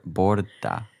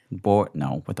 Borda.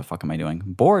 No, what the fuck am I doing?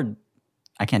 Bored.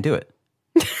 I can't do it.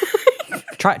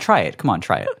 Try it. Come on,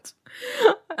 try it.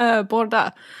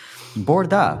 Borda.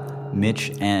 Borda,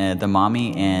 Mitch and the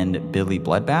mommy and Billy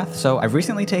Bloodbath. So I've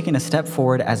recently taken a step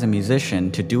forward as a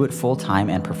musician to do it full-time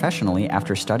and professionally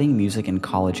after studying music in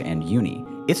college and uni.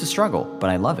 It's a struggle, but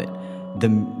I love it.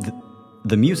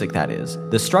 The music, that is.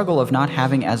 The struggle of not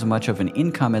having as much of an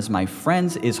income as my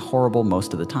friends is horrible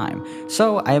most of the time.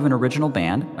 So I have an original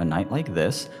band, A Night Like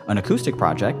This, an acoustic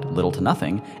project, Little to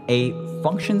Nothing, a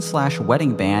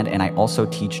function/wedding band, and I also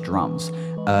teach drums.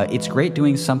 It's great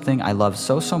doing something I love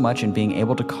so much, and being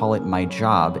able to call it my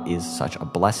job is such a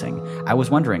blessing. I was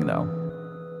wondering, though,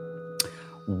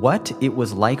 what it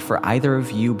was like for either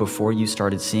of you before you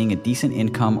started seeing a decent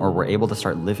income or were able to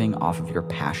start living off of your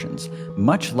passions.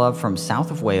 Much love from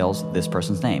south of Wales, this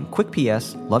person's name. Quick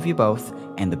PS, love you both,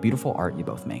 and the beautiful art you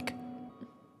both make.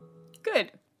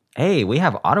 Good. Hey, we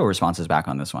have auto responses back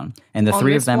on this one. And the On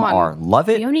three of this them one. are, love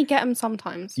it. We only get them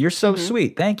sometimes. You're so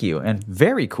sweet. Thank you. And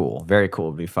very cool. Very cool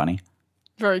would be funny.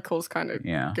 Very cool's kind of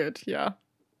Yeah. good, yeah.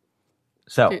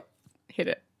 So, Hit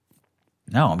it.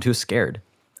 no, I'm too scared.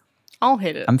 I'll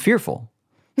hit it. I'm fearful.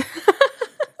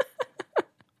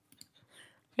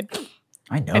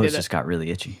 I know did this it. just got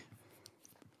really itchy.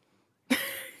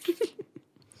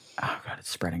 Oh, God, it's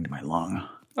spreading to my lung.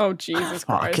 Oh, Jesus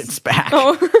Fuck, Christ. it's back.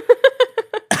 Oh.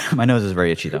 My nose is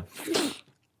very itchy, though.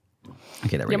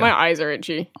 Okay, there we Yeah, go. my eyes are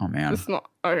itchy. Oh, man. It's not...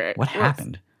 Okay. What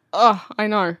happened? Oh, I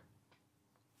know.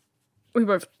 We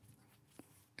both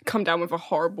come down with a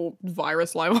horrible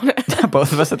virus live on it.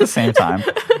 Both of us at the same time.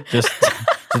 Just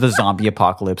the zombie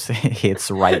apocalypse hits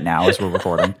right now as we're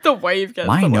recording. The wave gets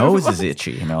My the nose wave. is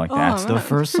itchy. And they're like, that's the man.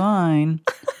 first sign.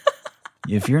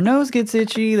 If your nose gets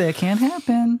itchy, that can't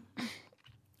happen.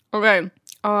 Okay.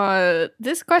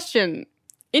 This question,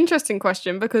 interesting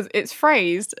question, because it's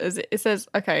phrased as it says,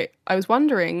 okay, I was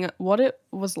wondering what it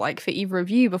was like for either of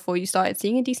you before you started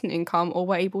seeing a decent income or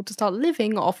were able to start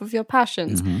living off of your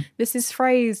passions. Mm-hmm. This is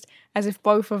phrased as if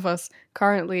both of us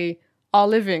currently are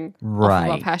living off of our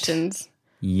Right. passions.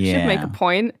 Yeah. Should make a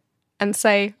point and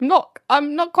say,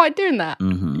 I'm not quite doing that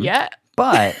Mm-hmm. yet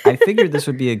But I figured this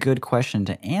would be a good question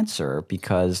to answer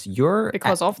because you're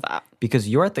of that. because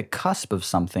you're at the cusp of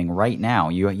something right now.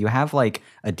 You have like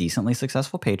a decently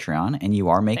successful Patreon, and you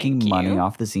are making Thank money you.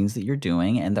 off the zines that you're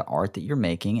doing and the art that you're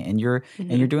making, and you're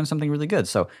doing something really good.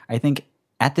 So I think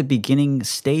at the beginning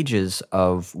stages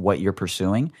of what you're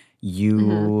pursuing,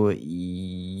 you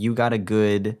got a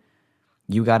good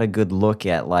look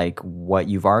at like what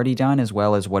you've already done as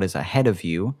well as what is ahead of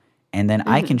you. And then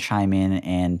I can chime in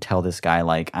and tell this guy,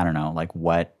 like, I don't know, like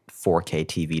what 4K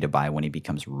TV to buy when he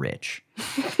becomes rich,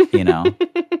 you know?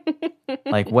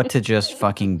 Like what to just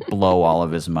fucking blow all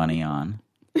of his money on.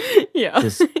 Yeah.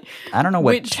 Just, I don't know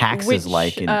what tax is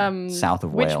like in south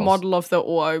of Wales. Which model of the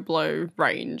auto blow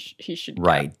range he should get.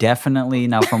 Right, definitely.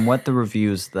 Now, from what the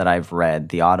reviews that I've read,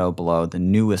 the auto blow, the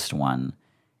newest one,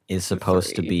 is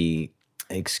supposed to be,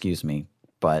 excuse me,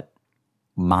 but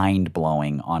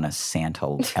mind-blowing on a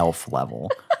Santa elf level.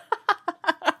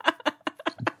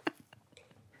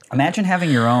 Imagine having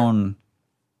your own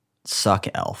suck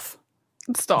elf.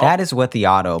 Stop. That is what the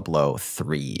Auto Blow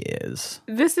 3 is.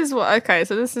 This is what, okay,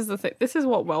 so this is the thing. This is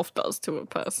what wealth does to a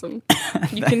person.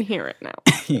 You can hear it now.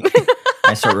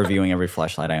 I start reviewing every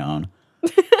fleshlight I own.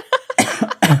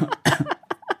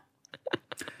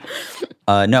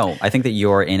 No, I think that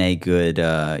you're in a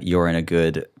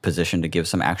good position to give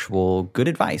some actual good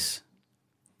advice.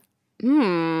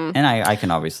 And I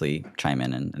can obviously chime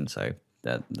in and say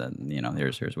that you know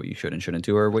here's what you should and shouldn't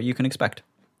do or what you can expect.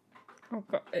 Oh,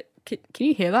 God. Can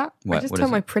you hear that? What? I just What turned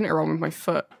is my it? printer on with my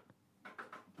foot.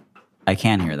 I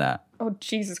can hear that. Oh,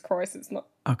 Jesus Christ, it's not.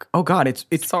 Oh God, it's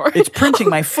Sorry. it's printing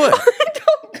my foot.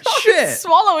 Oh, God, Shit. it's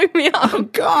swallowing me up. Oh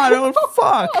God, oh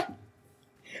fuck.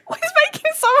 Why is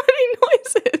making so many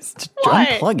noises? Why?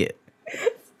 Unplug it.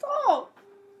 Stop.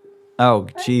 Oh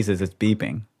Jesus, it's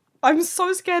beeping. I'm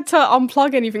so scared to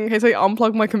unplug anything in case I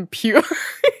unplug my computer.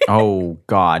 Oh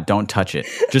God, don't touch it.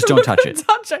 Just don't touch it.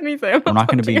 Touch anything. I'm not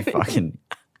going to be touching fucking.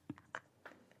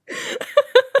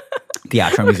 The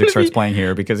outro music starts playing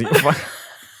here because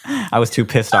I was too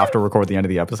pissed off to record the end of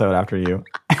the episode after you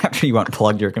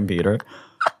unplugged your computer.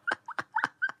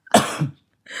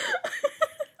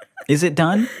 Is it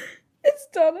done? It's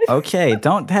done. Okay,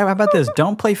 how about this?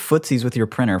 Don't play footsies with your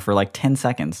printer for like 10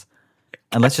 seconds.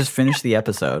 And let's just finish the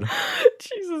episode.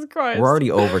 Jesus Christ. We're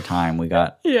already over time. We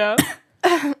got Yeah.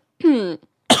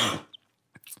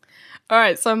 All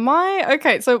right, so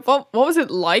so what was it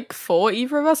like for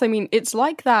either of us? I mean, it's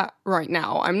like that right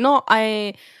now.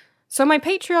 So my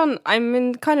Patreon, I'm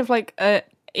in kind of like a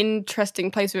interesting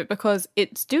place with it because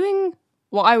it's doing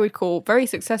what I would call very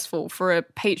successful for a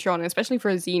Patreon, especially for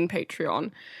a zine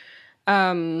Patreon.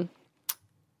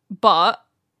 But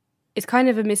it's kind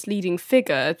of a misleading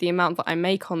figure, the amount that I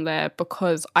make on there,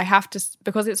 because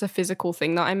because it's a physical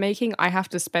thing that I'm making, I have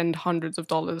to spend hundreds of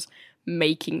dollars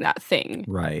making that thing.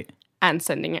 Right. And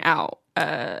sending it out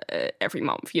every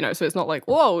month, so it's not like,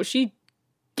 whoa, she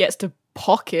gets to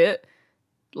pocket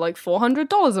like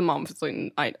 $400 a month. It's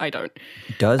like, I don't.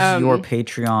 Does your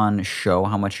Patreon show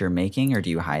how much you're making, or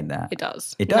do you hide that? It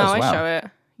does. It does. No, wow. I show it.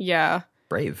 Yeah.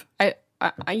 Brave.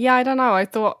 Yeah, I don't know. I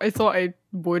thought I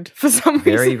would for some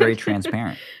reason. Very, very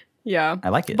transparent. Yeah, I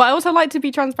like it. But I also like to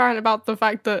be transparent about the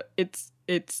fact that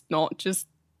it's not just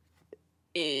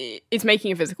it's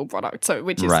making a physical product, so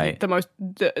which is right. the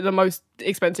most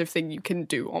expensive thing you can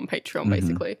do on Patreon,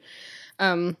 basically.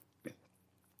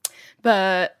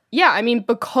 But yeah, I mean,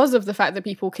 because of the fact that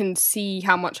people can see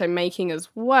how much I'm making as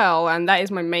well, and that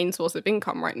is my main source of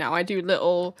income right now. I do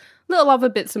little other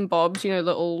bits and bobs,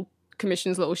 little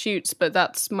commissions, little shoots, but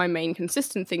that's my main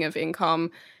consistent thing of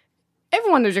income.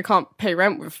 Everyone knows you can't pay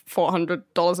rent with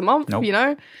 $400 a month. Nope.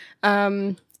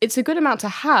 It's a good amount to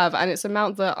have, and it's an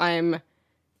amount that I'm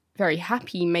very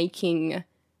happy making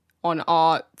on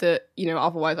art that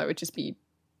otherwise I would just be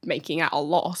making at a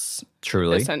loss.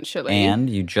 Truly. Essentially. And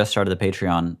you just started the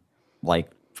Patreon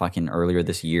like fucking earlier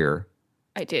this year.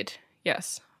 I did,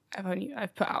 yes.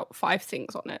 I've put out 5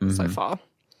 things on it so far.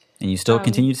 And you still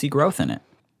continue to see growth in it.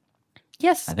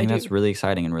 Yes, I think that's really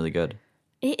exciting and really good.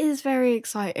 It is very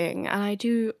exciting, and I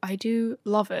do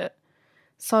love it.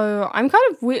 So I'm kind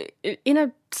of in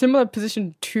a similar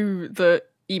position to the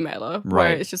emailer,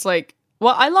 where it's just like,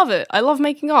 well, I love it. I love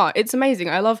making art. It's amazing.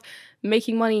 I love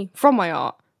making money from my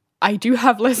art. I do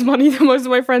have less money than most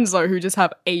of my friends, though, who just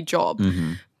have a job.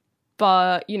 Mm-hmm.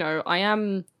 But, I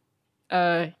am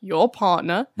your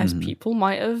partner, as people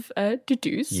might have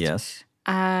deduced. Yes.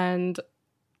 And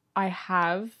I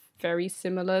have very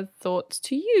similar thoughts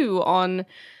to you on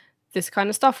this kind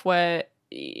of stuff where,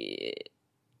 it's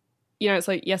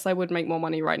like, yes, I would make more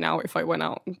money right now if I went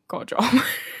out and got a job.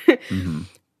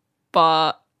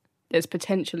 But there's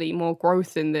potentially more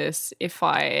growth in this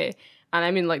and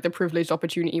I'm in like the privileged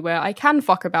opportunity where I can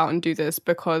fuck about and do this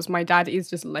because my dad is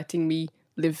just letting me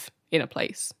live in a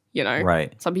place,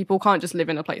 Right. Some people can't just live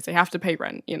in a place. They have to pay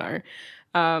rent,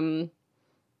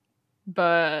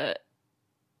 But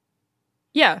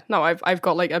yeah, no, I've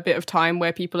got like a bit of time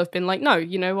where people have been like, no,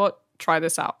 you know what? Try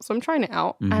this out. So I'm trying it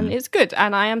out and it's good.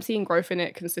 And I am seeing growth in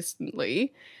it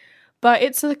consistently. But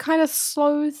it's a kind of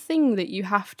slow thing that you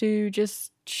have to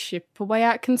just chip away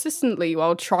at consistently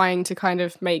while trying to kind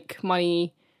of make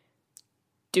money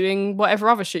doing whatever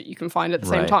other shit you can find at the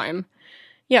same time.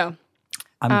 Yeah.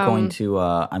 I'm going to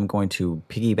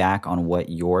piggyback on what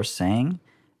you're saying.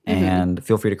 And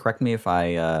feel free to correct me if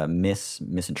I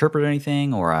misinterpret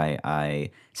anything or I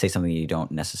say something you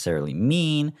don't necessarily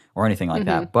mean or anything like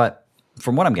that. But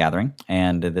from what I'm gathering,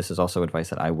 and this is also advice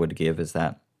that I would give, is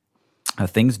that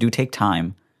things do take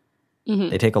time.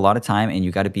 They take a lot of time, and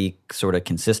you got to be sort of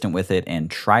consistent with it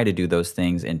and try to do those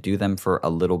things and do them for a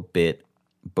little bit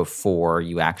before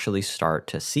you actually start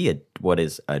to see what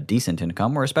is a decent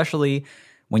income, or especially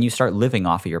when you start living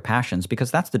off of your passions,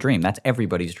 because that's the dream. That's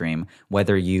everybody's dream,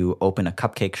 whether you open a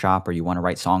cupcake shop or you want to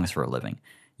write songs for a living.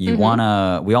 We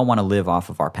all want to live off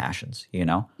of our passions,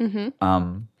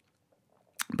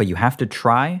 But you have to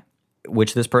try,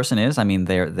 which this person is. I mean,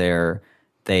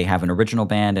 they have an original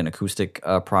band, an acoustic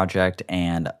project,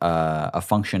 and a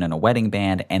function and a wedding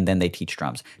band, and then they teach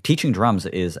drums. Teaching drums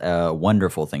is a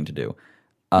wonderful thing to do.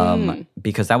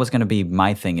 Because that was going to be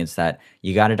my thing, is that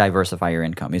you got to diversify your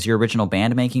income. Is your original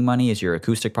band making money? Is your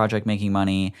acoustic project making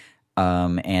money?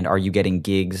 And are you getting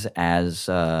gigs as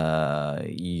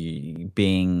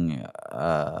being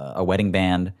a wedding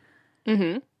band?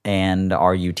 And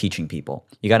are you teaching people?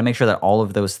 You got to make sure that all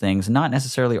of those things not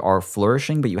necessarily are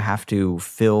flourishing, but you have to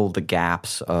fill the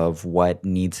gaps of what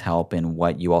needs help and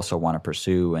what you also want to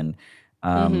pursue. And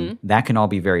that can all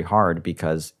be very hard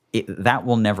because that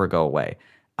will never go away.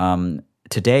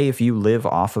 Today, if you live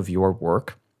off of your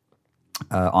work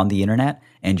on the internet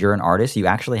and you're an artist, you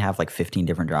actually have like 15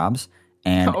 different jobs,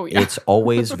 and it's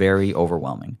always very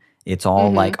overwhelming. It's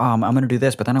all like, oh, I'm going to do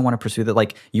this, but then I want to pursue that.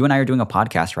 Like, you and I are doing a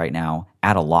podcast right now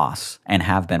at a loss and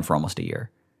have been for almost a year.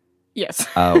 Yes.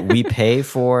 We pay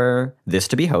for this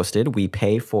to be hosted. We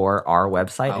pay for our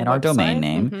website and our domain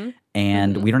name,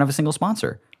 and we don't have a single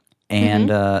sponsor.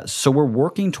 And so we're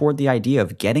working toward the idea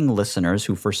of getting listeners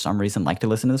who for some reason like to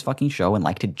listen to this fucking show and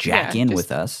like to jack in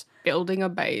with us. Building a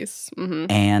base.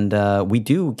 And we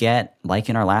do get, like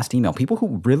in our last email, people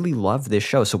who really love this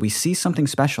show. So we see something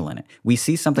special in it. We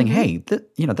see something, hey,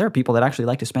 there are people that actually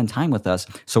like to spend time with us.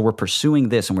 So we're pursuing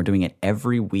this and we're doing it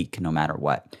every week no matter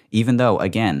what. Even though,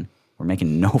 again, we're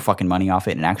making no fucking money off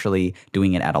it and actually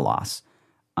doing it at a loss.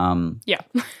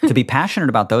 To be passionate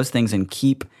about those things and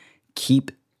keeping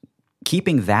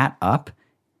that up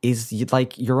is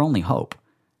like your only hope,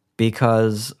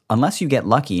 because unless you get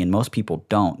lucky, and most people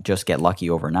don't just get lucky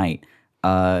overnight,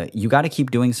 you got to keep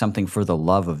doing something for the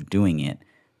love of doing it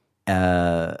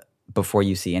before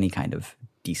you see any kind of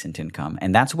decent income.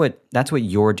 And that's what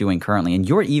you're doing currently, and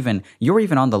you're even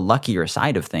on the luckier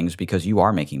side of things because you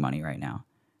are making money right now,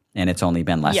 and it's only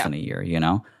been less than a year.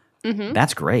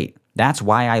 That's great. That's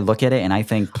why I look at it and I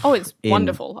think, oh, it's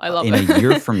wonderful. I love it. In a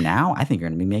year from now, I think you're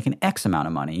going to be making X amount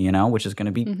of money, which is going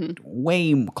to be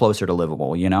way closer to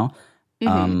livable,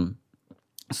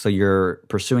 So you're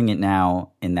pursuing it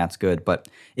now, and that's good. But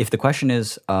if the question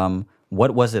is,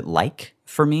 what was it like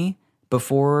for me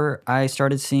before I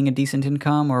started seeing a decent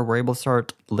income or were able to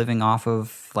start living off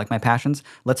of like my passions?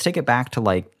 Let's take it back to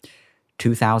like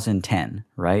 2010,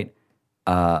 right?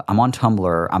 I'm on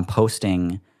Tumblr. I'm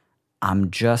posting.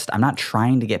 I'm not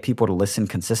trying to get people to listen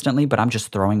consistently, but I'm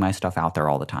just throwing my stuff out there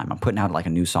all the time. I'm putting out like a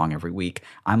new song every week.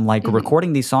 I'm like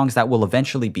recording these songs that will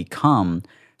eventually become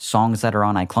songs that are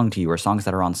on I Clung to You or songs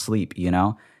that are on Sleep,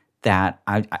 that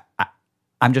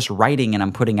I'm just writing and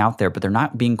I'm putting out there, but they're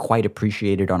not being quite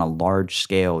appreciated on a large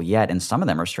scale yet. And some of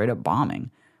them are straight up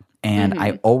bombing. And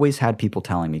I always had people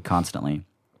telling me constantly,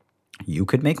 you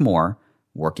could make more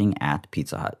working at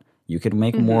Pizza Hut. You could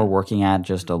make more working at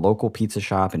just a local pizza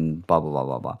shop and blah, blah, blah,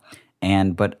 blah, blah.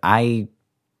 But I'm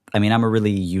a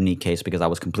really unique case because I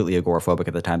was completely agoraphobic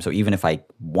at the time. So even if I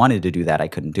wanted to do that, I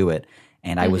couldn't do it.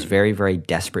 And I was very, very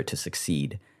desperate to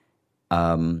succeed.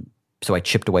 So I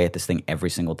chipped away at this thing every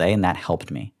single day, and that helped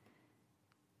me.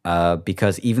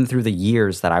 Because even through the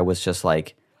years that I was just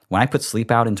like, when I put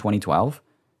Sleep out in 2012,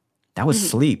 that was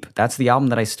Sleep. That's the album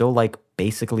that I still like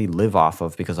basically live off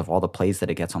of because of all the plays that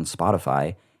it gets on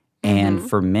Spotify. And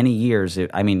for many years,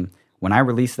 when I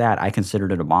released that, I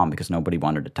considered it a bomb because nobody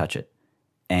wanted to touch it.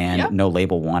 And no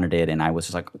label wanted it. And I was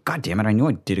just like, God damn it, I knew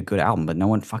I did a good album, but no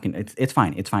one fucking, it's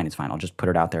fine. I'll just put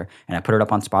it out there. And I put it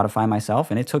up on Spotify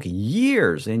myself, and it took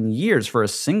years and years for a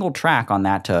single track on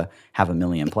that to have 1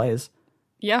 million plays.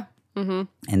 Yeah. And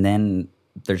then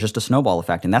there's just a snowball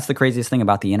effect. And that's the craziest thing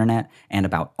about the internet and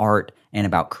about art and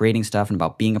about creating stuff and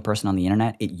about being a person on the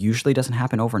internet. It usually doesn't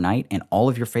happen overnight. And all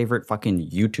of your favorite fucking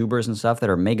YouTubers and stuff that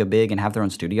are mega big and have their own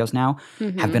studios now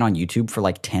have been on YouTube for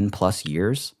like 10 plus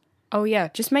years. Oh, yeah.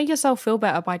 Just make yourself feel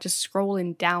better by just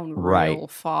scrolling down real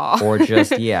far. Or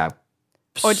just,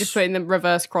 or just putting the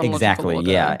reverse chronological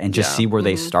order. And just see where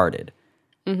they started.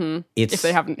 If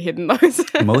they haven't hidden those.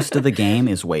 Most of the game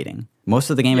is waiting. Most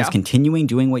of the game is continuing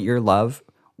doing what you love,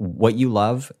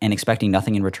 and expecting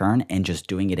nothing in return, and just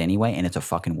doing it anyway. And it's a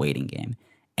fucking waiting game.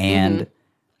 And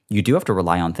you do have to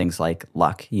rely on things like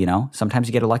luck. Sometimes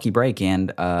you get a lucky break,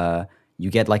 and you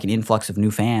get like an influx of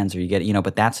new fans, or you get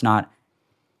but that's not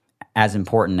as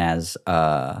important as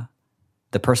the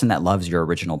person that loves your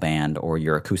original band or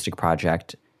your acoustic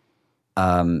project.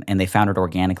 And they found it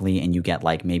organically, and you get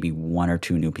like maybe 1 or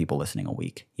 2 new people listening a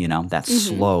week. That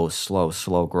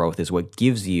slow growth is what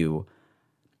gives you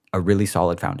a really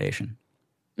solid foundation.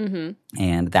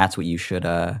 And that's what you should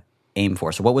aim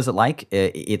for. So what was it like?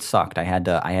 It sucked. I had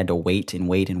to wait and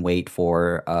wait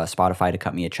for Spotify to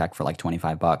cut me a check for like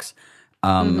 $25,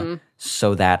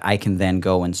 so that I can then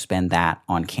go and spend that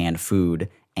on canned food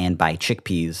and buy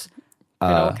chickpeas.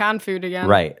 Canned food again.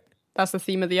 Right. That's the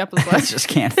theme of the episode. It's just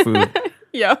canned food.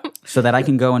 Yeah. So that I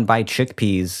can go and buy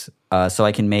chickpeas, so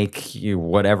I can make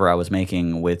whatever I was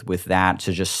making with that,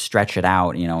 to just stretch it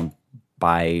out,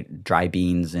 buy dry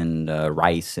beans and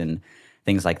rice and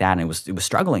things like that. And it was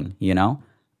struggling,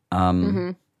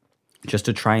 just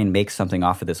to try and make something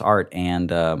off of this art.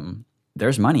 And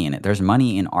there's money in it. There's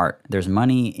money in art. There's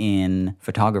money in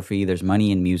photography. There's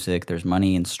money in music. There's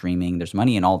money in streaming. There's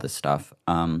money in all this stuff.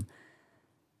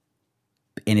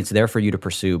 And it's there for you to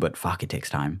pursue, but fuck, it takes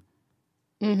time.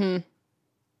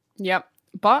 Yep.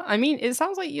 But, it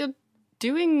sounds like you're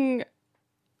doing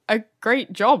a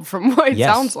great job from what it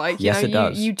sounds like. Yes, it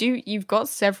does. You've got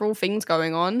several things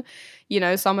going on.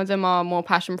 Some of them are more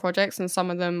passion projects and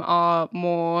some of them are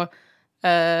more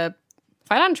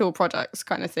financial projects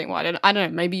kind of thing. Well, I don't know.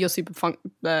 Maybe you're super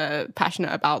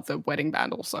passionate about the wedding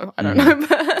band also. I don't know.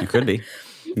 It could be.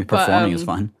 Performing is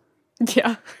fun.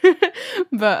 Yeah.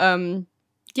 But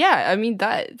yeah, I mean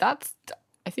that's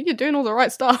I think you're doing all the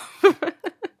right stuff.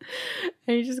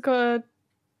 And you just gotta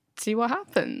see what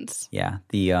happens. Yeah.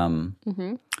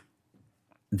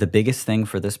 The biggest thing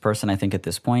for this person, I think, at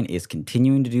this point is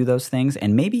continuing to do those things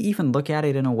and maybe even look at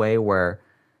it in a way where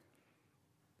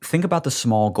think about the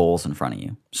small goals in front of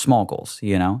you. Small goals,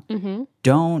 you know?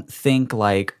 Don't think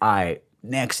like,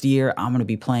 next year I'm going to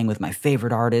be playing with my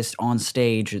favorite artist on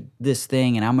stage, this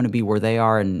thing, and I'm going to be where they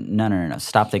are. And no.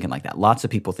 Stop thinking like that. Lots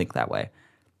of people think that way.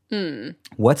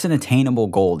 What's an attainable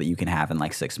goal that you can have in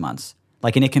like 6 months?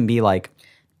 Like, and it can be like,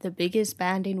 the biggest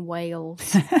band in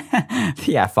Wales.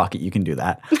 yeah, fuck it, you can do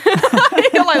that. I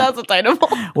feel like that's attainable.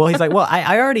 Well, he's like, well,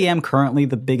 I already am currently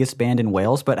the biggest band in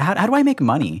Wales, but how do I make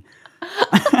money?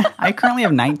 I currently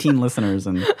have 19 listeners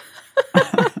and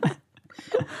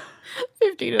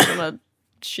 15 isn't a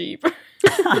sheep.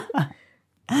 It's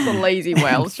a lazy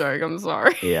Wales joke, I'm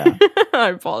sorry. Yeah. I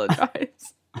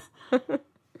apologize.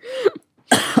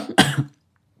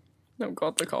 Oh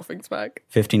god, the coughing's back.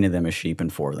 15 of them are sheep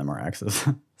and 4 of them are axes.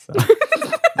 So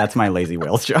that's my lazy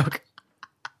Wales joke.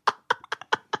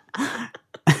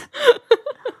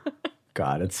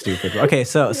 God, it's stupid. Okay,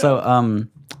 so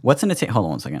what's an hold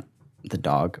on 1 second. The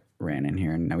dog ran in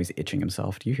here and now he's itching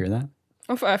himself. Do you hear that?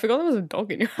 Oh, I forgot there was a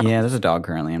dog in your house. Yeah, there's a dog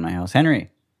currently in my house.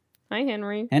 Henry. Hi,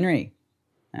 Henry. Henry.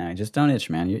 Just don't itch,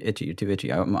 man. You're itchy. You're too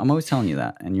itchy. I'm always telling you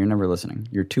that, and you're never listening.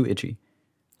 You're too itchy.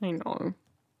 I know.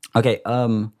 Okay,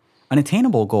 an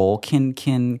attainable goal can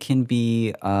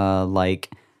be like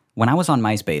when I was on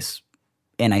MySpace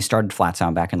and I started Flat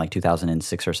Sound back in like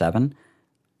 2006 or 7,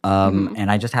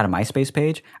 and I just had a MySpace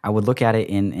page, I would look at it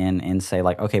and say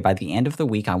like, okay, by the end of the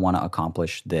week, I want to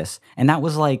accomplish this. And that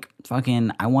was like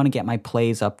fucking, I want to get my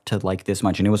plays up to like this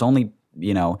much. And it was only,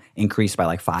 increased by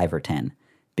like 5 or 10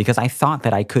 because I thought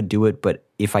that I could do it, but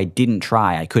if I didn't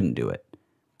try, I couldn't do it.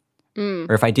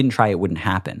 Or if I didn't try, it wouldn't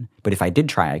happen. But if I did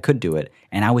try, I could do it.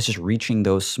 And I was just reaching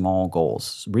those small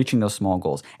goals.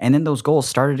 And then those goals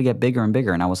started to get bigger and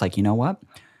bigger. And I was like, you know what?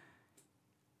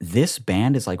 This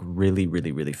band is like really,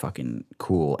 really, really fucking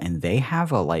cool. And they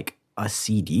have a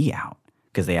CD out.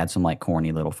 Because they had some like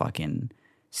corny little fucking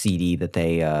CD that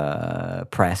they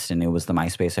pressed. And it was the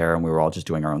MySpace era. And we were all just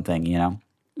doing our own thing,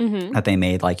 That they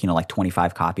made like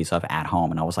 25 copies of at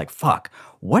home. And I was like, fuck,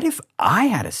 what if I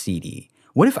had a CD?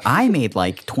 What if I made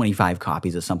like 25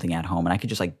 copies of something at home and I could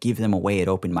just like give them away at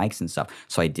open mics and stuff?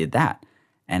 So I did that.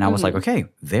 And I was like, okay,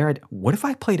 what if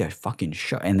I played a fucking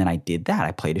show? And then I did that.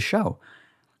 I played a show.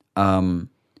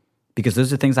 Because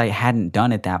those are things I hadn't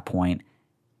done at that point.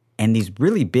 And these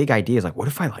really big ideas, like what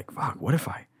if I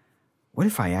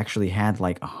actually had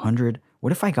like 100,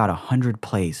 what if I got 100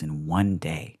 plays in one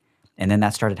day? And then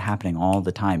that started happening all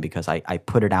the time because I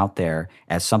put it out there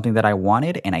as something that I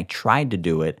wanted and I tried to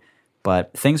do it.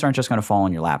 But things aren't just going to fall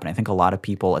in your lap. And I think a lot of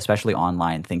people, especially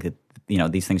online, think that,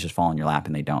 these things just fall in your lap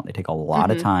and they don't. They take a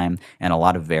lot of time and a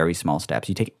lot of very small steps.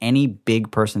 You take any big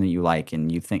person that you like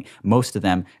and you think most of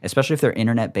them, especially if they're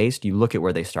internet based, you look at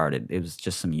where they started. It was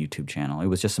just some YouTube channel. It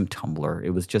was just some Tumblr.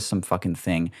 It was just some fucking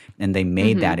thing. And they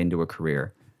made that into a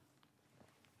career.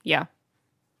 Yeah.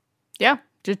 Yeah.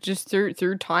 Just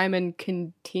through time and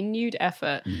continued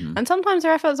effort. And sometimes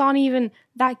their efforts aren't even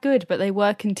that good, but they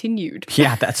were continued.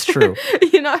 Yeah, that's true.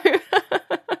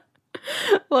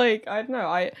 Like, I don't know.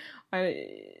 I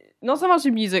not so much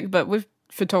in music, but with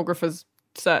photographers,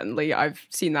 certainly I've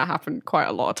seen that happen quite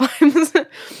a lot of times.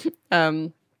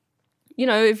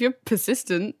 If you're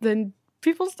persistent, then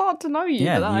people start to know you.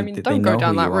 Yeah, don't go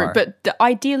down that route. But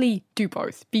ideally, do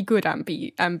both. Be good and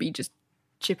be just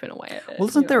chipping away at it. Well,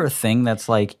 isn't there a thing that's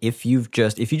like if you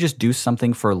just do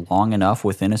something for long enough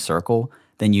within a circle,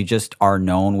 then you just are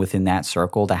known within that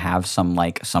circle to have some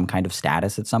kind of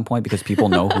status at some point because people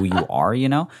know who you are,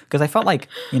 Because I felt like,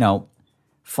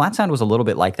 Flat Sound was a little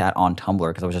bit like that on Tumblr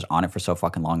because I was just on it for so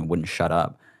fucking long and wouldn't shut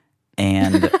up.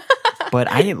 And but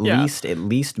I at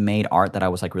least made art that I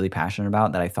was like really passionate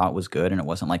about that I thought was good and it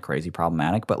wasn't like crazy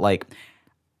problematic, but like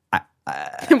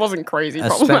it wasn't crazy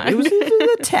problematic. It was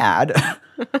a tad.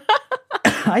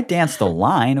 I danced the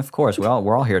line, of course. We're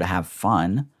all here to have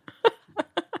fun.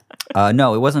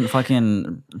 No, it wasn't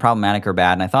fucking problematic or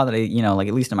bad. And I thought that,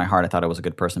 at least in my heart, I thought I was a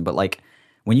good person. But like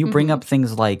when you bring up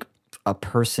things like a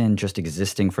person just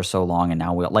existing for so long and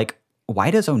now why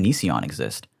does Onision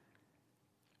exist?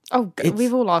 Oh,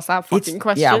 we've all asked that fucking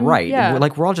question. Yeah, right. Yeah.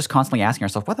 We're all just constantly asking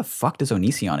ourselves, why the fuck does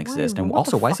Onision exist? And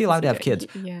also, why is he allowed to have kids?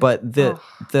 Yeah. But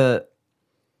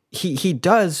he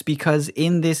does because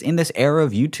in this era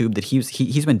of YouTube that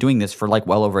he's been doing this for like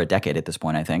well over a decade at this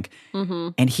point, I think.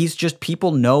 And he's just,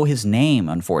 people know his name,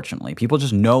 unfortunately. People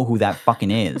just know who that fucking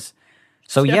is.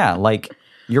 So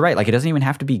you're right. Like, it doesn't even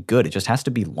have to be good. It just has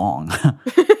to be long.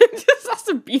 It just has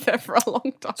to be there for a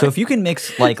long time. So if you can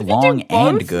mix like long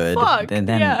and good, then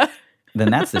yeah.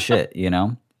 then that's the shit, you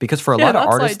know? Because for a Yeah, lot of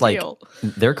that's artists, ideal.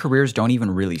 like their careers don't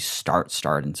even really start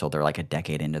until they're like a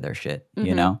decade into their shit,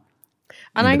 you know?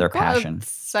 And Into I their gotta passion.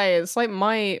 say, it's like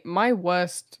my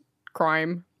worst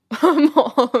crime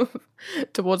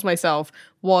towards myself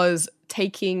was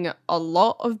taking a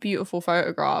lot of beautiful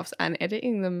photographs and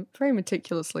editing them very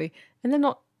meticulously and then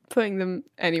not putting them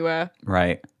anywhere.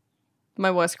 Right.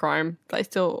 My worst crime that I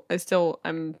still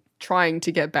am trying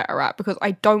to get better at, because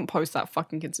I don't post that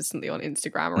fucking consistently on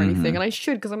Instagram or anything, and I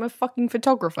should, because I'm a fucking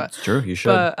photographer. It's true, you should.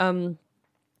 But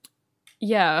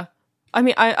yeah, I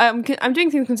mean, I'm doing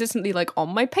things consistently like on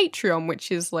my Patreon,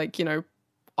 which is like, you know,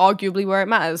 arguably where it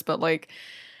matters, but like,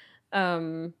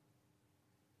 yeah,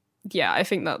 I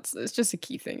think it's just a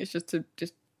key thing. It's just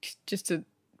to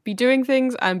be doing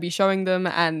things and be showing them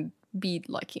and be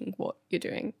liking what you're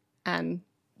doing, and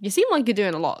you seem like you're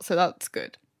doing a lot, so that's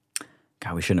good.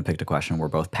 God, we shouldn't have picked a question we're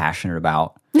both passionate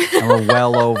about. And we're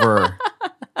well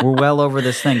over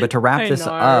this thing. But to wrap this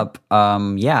up,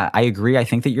 yeah, I agree. I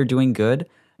think that you're doing good.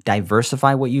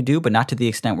 Diversify what you do, but not to the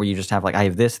extent where you just have like, I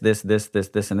have this, and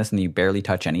this, and you barely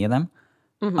touch any of them.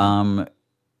 Do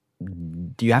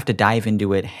you have to dive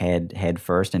into it head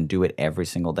first and do it every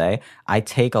single day? I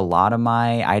take a lot of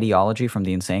my ideology from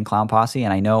the Insane Clown Posse,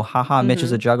 and I know, haha, Mitch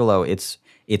is a juggalo.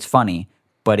 It's funny,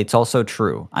 but it's also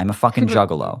true. I'm a fucking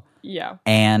juggalo. Yeah.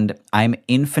 And I'm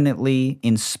infinitely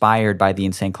inspired by the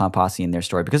Insane Clown Posse and their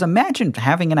story. Because imagine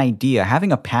having an idea,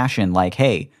 having a passion like,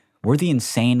 hey, we're the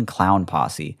Insane Clown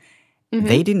Posse.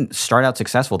 They didn't start out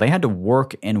successful. They had to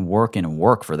work and work and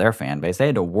work for their fan base. They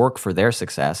had to work for their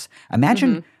success.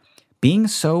 Imagine being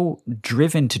so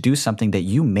driven to do something that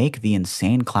you make the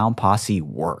Insane Clown Posse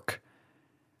work.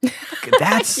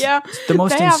 That's the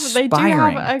most inspiring. They do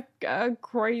have a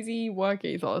crazy work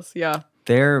ethos. Yeah.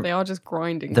 They are just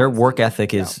grinding. Their work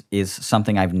ethic is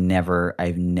something I've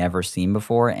never seen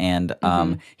before, and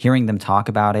hearing them talk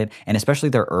about it, and especially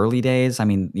their early days. I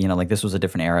mean, you know, like this was a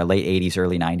different era, late '80s,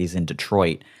 early '90s in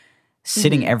Detroit.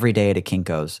 Sitting every day at a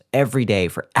Kinko's, every day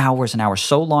for hours and hours,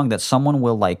 so long that someone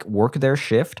will like work their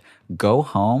shift, go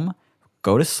home,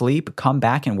 go to sleep, come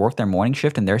back and work their morning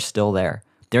shift, and they're still there.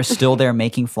 They're still there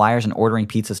making flyers and ordering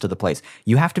pizzas to the place.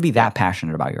 You have to be that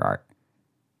passionate about your art.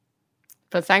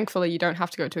 But thankfully, you don't have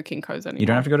to go to a Kinko's anymore. You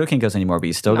don't have to go to a Kinko's anymore, but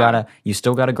you still gotta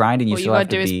grind, and you still have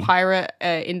to be. All you gotta do is pirate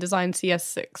InDesign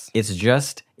CS6. It's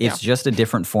just a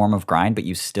different form of grind, but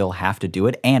you still have to do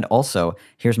it. And also,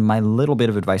 here's my little bit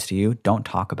of advice to you: don't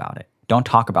talk about it. Don't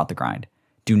talk about the grind.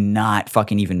 Do not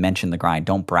fucking even mention the grind.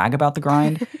 Don't brag about the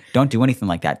grind. Don't do anything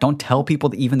like that. Don't tell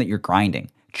people even that you're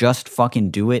grinding. Just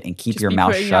fucking do it and keep your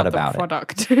mouth shut about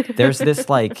it. There's this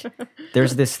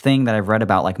thing that I've read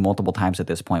about like multiple times at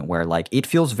this point where like it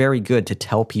feels very good to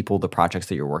tell people the projects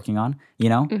that you're working on, you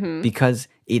know, because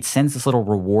it sends this little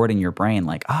reward in your brain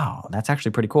like, oh, that's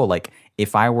actually pretty cool. Like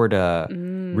if I were to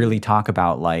really talk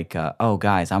about like, oh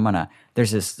guys,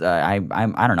 there's this, I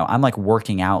don't know, I'm like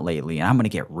working out lately and I'm going to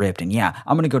get ripped and yeah,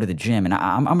 I'm going to go to the gym and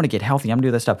I'm going to get healthy. I'm going to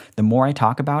do this stuff. The more I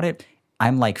talk about it,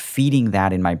 I'm like feeding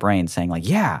that in my brain saying like,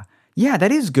 yeah,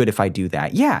 that is good if I do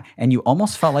that. Yeah. And you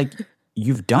almost felt like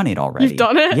you've done it already. You've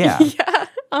done it? Yeah.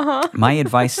 My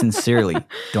advice sincerely,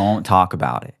 don't talk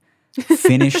about it.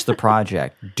 Finish the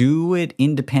project. Do it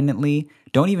independently.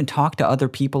 Don't even talk to other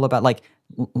people about like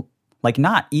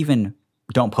not even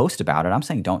don't post about it. I'm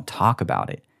saying don't talk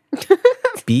about it.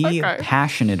 Be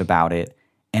passionate about it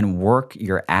and work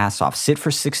your ass off. Sit for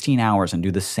 16 hours and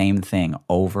do the same thing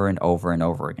over and over and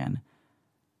over again.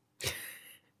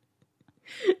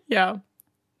 Yeah.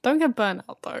 Don't get burnt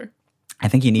out though. I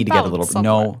think you need to get a little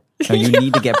no, you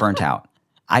need to get burnt out.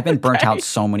 I've been burnt out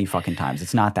so many fucking times.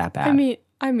 It's not that bad.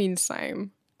 I mean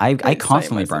same. I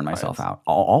constantly burn myself out.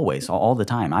 Always, all the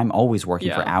time. I'm always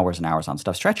working for hours and hours on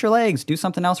stuff. Stretch your legs, do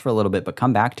something else for a little bit, but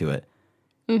come back to it.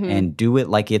 And do it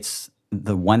like it's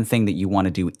the one thing that you want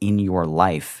to do in your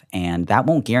life. And that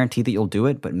won't guarantee that you'll do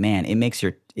it, but man, it makes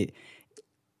it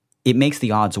makes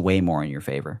the odds way more in your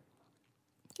favor.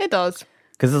 It does.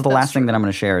 Because this is the last thing that I'm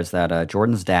going to share is that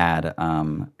Jordan's dad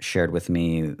shared with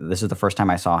me. This is the first time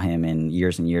I saw him in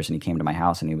years and years, and he came to my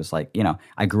house, and he was like, you know,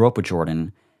 I grew up with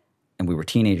Jordan, and we were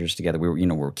teenagers together. We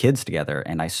were kids together,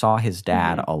 and I saw his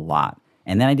dad a lot.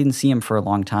 And then I didn't see him for a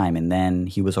long time, and then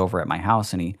he was over at my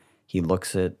house, and he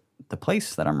looks at the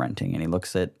place that I'm renting, and he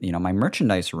looks at, you know, my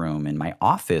merchandise room and my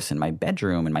office and my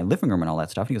bedroom and my living room and all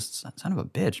that stuff. And he goes, son of a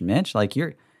bitch, Mitch, like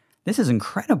this is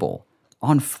incredible.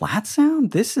 On Flat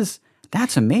Sound, that's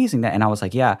amazing. And I was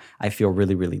like, yeah, I feel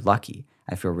really, really lucky.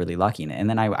 I feel really lucky. And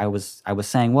then I was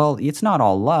saying, well, it's not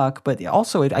all luck, but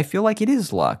also I feel like it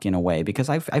is luck in a way, because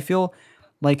I feel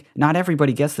like not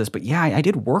everybody gets this, but yeah, I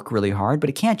did work really hard, but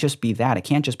it can't just be that. It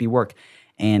can't just be work.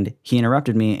 And he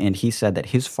interrupted me, and he said that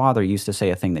his father used to say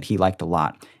a thing that he liked a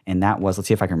lot, and that was, let's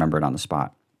see if I can remember it on the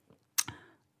spot.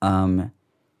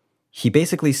 He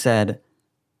basically said,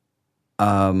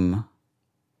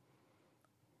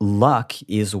 luck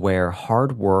is where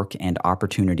hard work and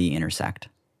opportunity intersect.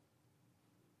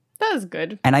 That is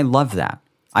good. And I love that.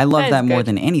 I love that more good.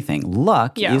 than anything.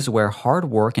 Luck is where hard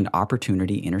work and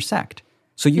opportunity intersect.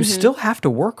 So you still have to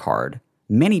work hard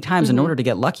many times in order to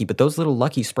get lucky, but those little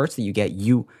lucky spurts that you get,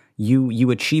 you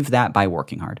achieve that by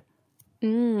working hard.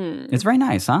 It's very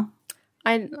nice, huh?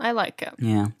 I like it.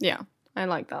 Yeah. Yeah, I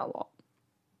like that a lot.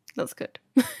 That's good.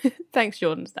 Thanks,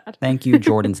 Jordan's dad. Thank you,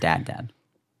 Jordan's dad.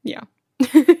 Yeah.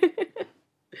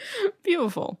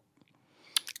 Beautiful.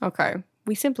 Okay.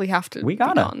 We simply have to. We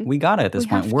got it at this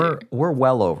point. We're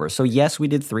well over. So yes, we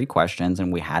did 3 questions,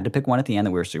 and we had to pick one at the end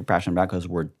that we were super passionate about because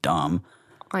we're dumb.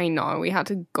 I know, we had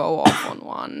to go off on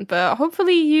one, but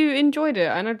hopefully you enjoyed it.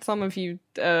 I know some of you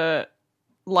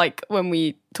like when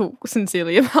we talk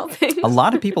sincerely about things. A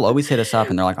lot of people always hit us up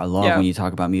and they're like, I love when you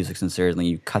talk about music sincerely.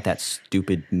 You cut that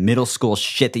stupid middle school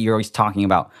shit that you're always talking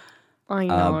about. I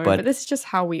know, but this is just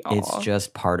how we are. It's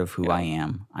just part of who I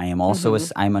am. I am also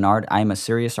I'm a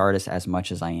serious artist as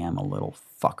much as I am a little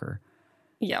fucker.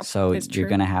 Yeah. So you're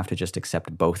going to have to just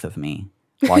accept both of me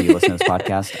while you listen to this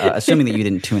podcast, assuming that you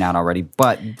didn't tune out already.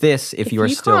 But this, if you are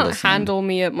still listening. If you can't handle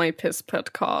me at my piss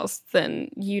podcast, then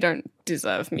you don't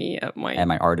deserve me at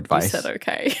my art advice. You said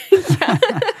okay.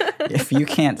 If you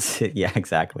can't sit, yeah,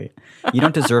 exactly. You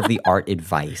don't deserve the art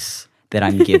advice that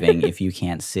I'm giving if you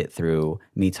can't sit through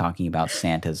me talking about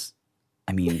Santa's,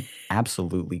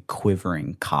 absolutely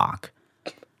quivering cock.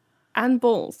 And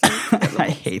balls. I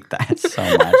hate that so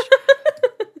much.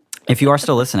 If you are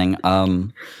still listening,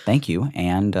 thank you.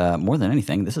 And more than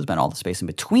anything, this has been All the Space in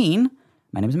Between.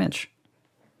 My name is Mitch.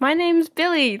 My name's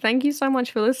Billy. Thank you so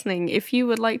much for listening. If you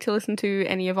would like to listen to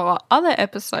any of our other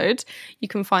episodes, you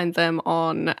can find them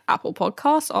on Apple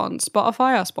Podcasts, on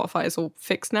Spotify. Our Spotify is all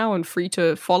fixed now and free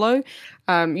to follow.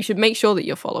 You should make sure that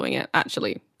you're following it,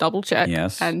 actually. Double check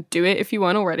and do it if you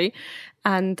weren't already.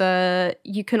 And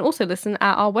you can also listen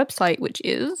at our website, which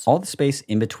is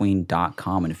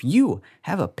allthespaceinbetween.com. And if you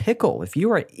have a pickle, if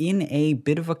you are in a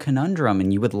bit of a conundrum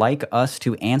and you would like us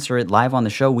to answer it live on the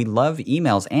show, we love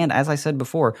emails. And as I said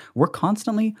before, we're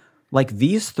constantly, like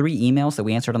these 3 emails that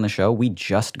we answered on the show, we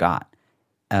just got.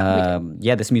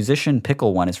 This musician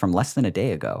pickle one is from less than a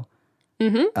day ago.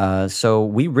 So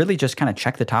we really just kind of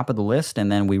check the top of the list,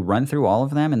 and then we run through all of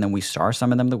them, and then we star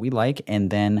some of them that we like, and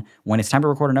then when it's time to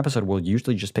record an episode, we'll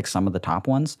usually just pick some of the top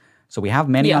ones. So we have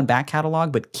many on back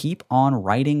catalog, but keep on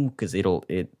writing, because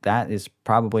that is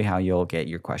probably how you'll get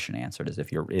your question answered, is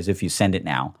if you send it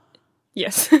now.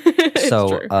 Yes.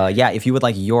 So if you would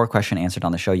like your question answered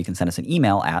on the show, you can send us an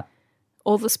email at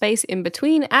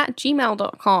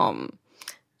allthespaceinbetween@gmail.com.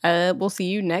 We'll see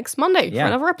you next Monday for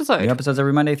another episode. New episodes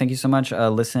every Monday. Thank you so much.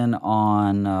 Listen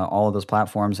on all of those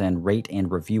platforms and rate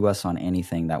and review us on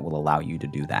anything that will allow you to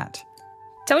do that.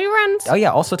 Tell your friends. Oh,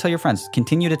 yeah. Also tell your friends.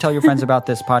 Continue to tell your friends about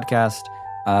this podcast.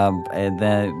 And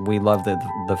then we love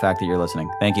the fact that you're listening.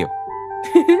 Thank you.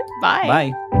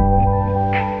 Bye. Bye.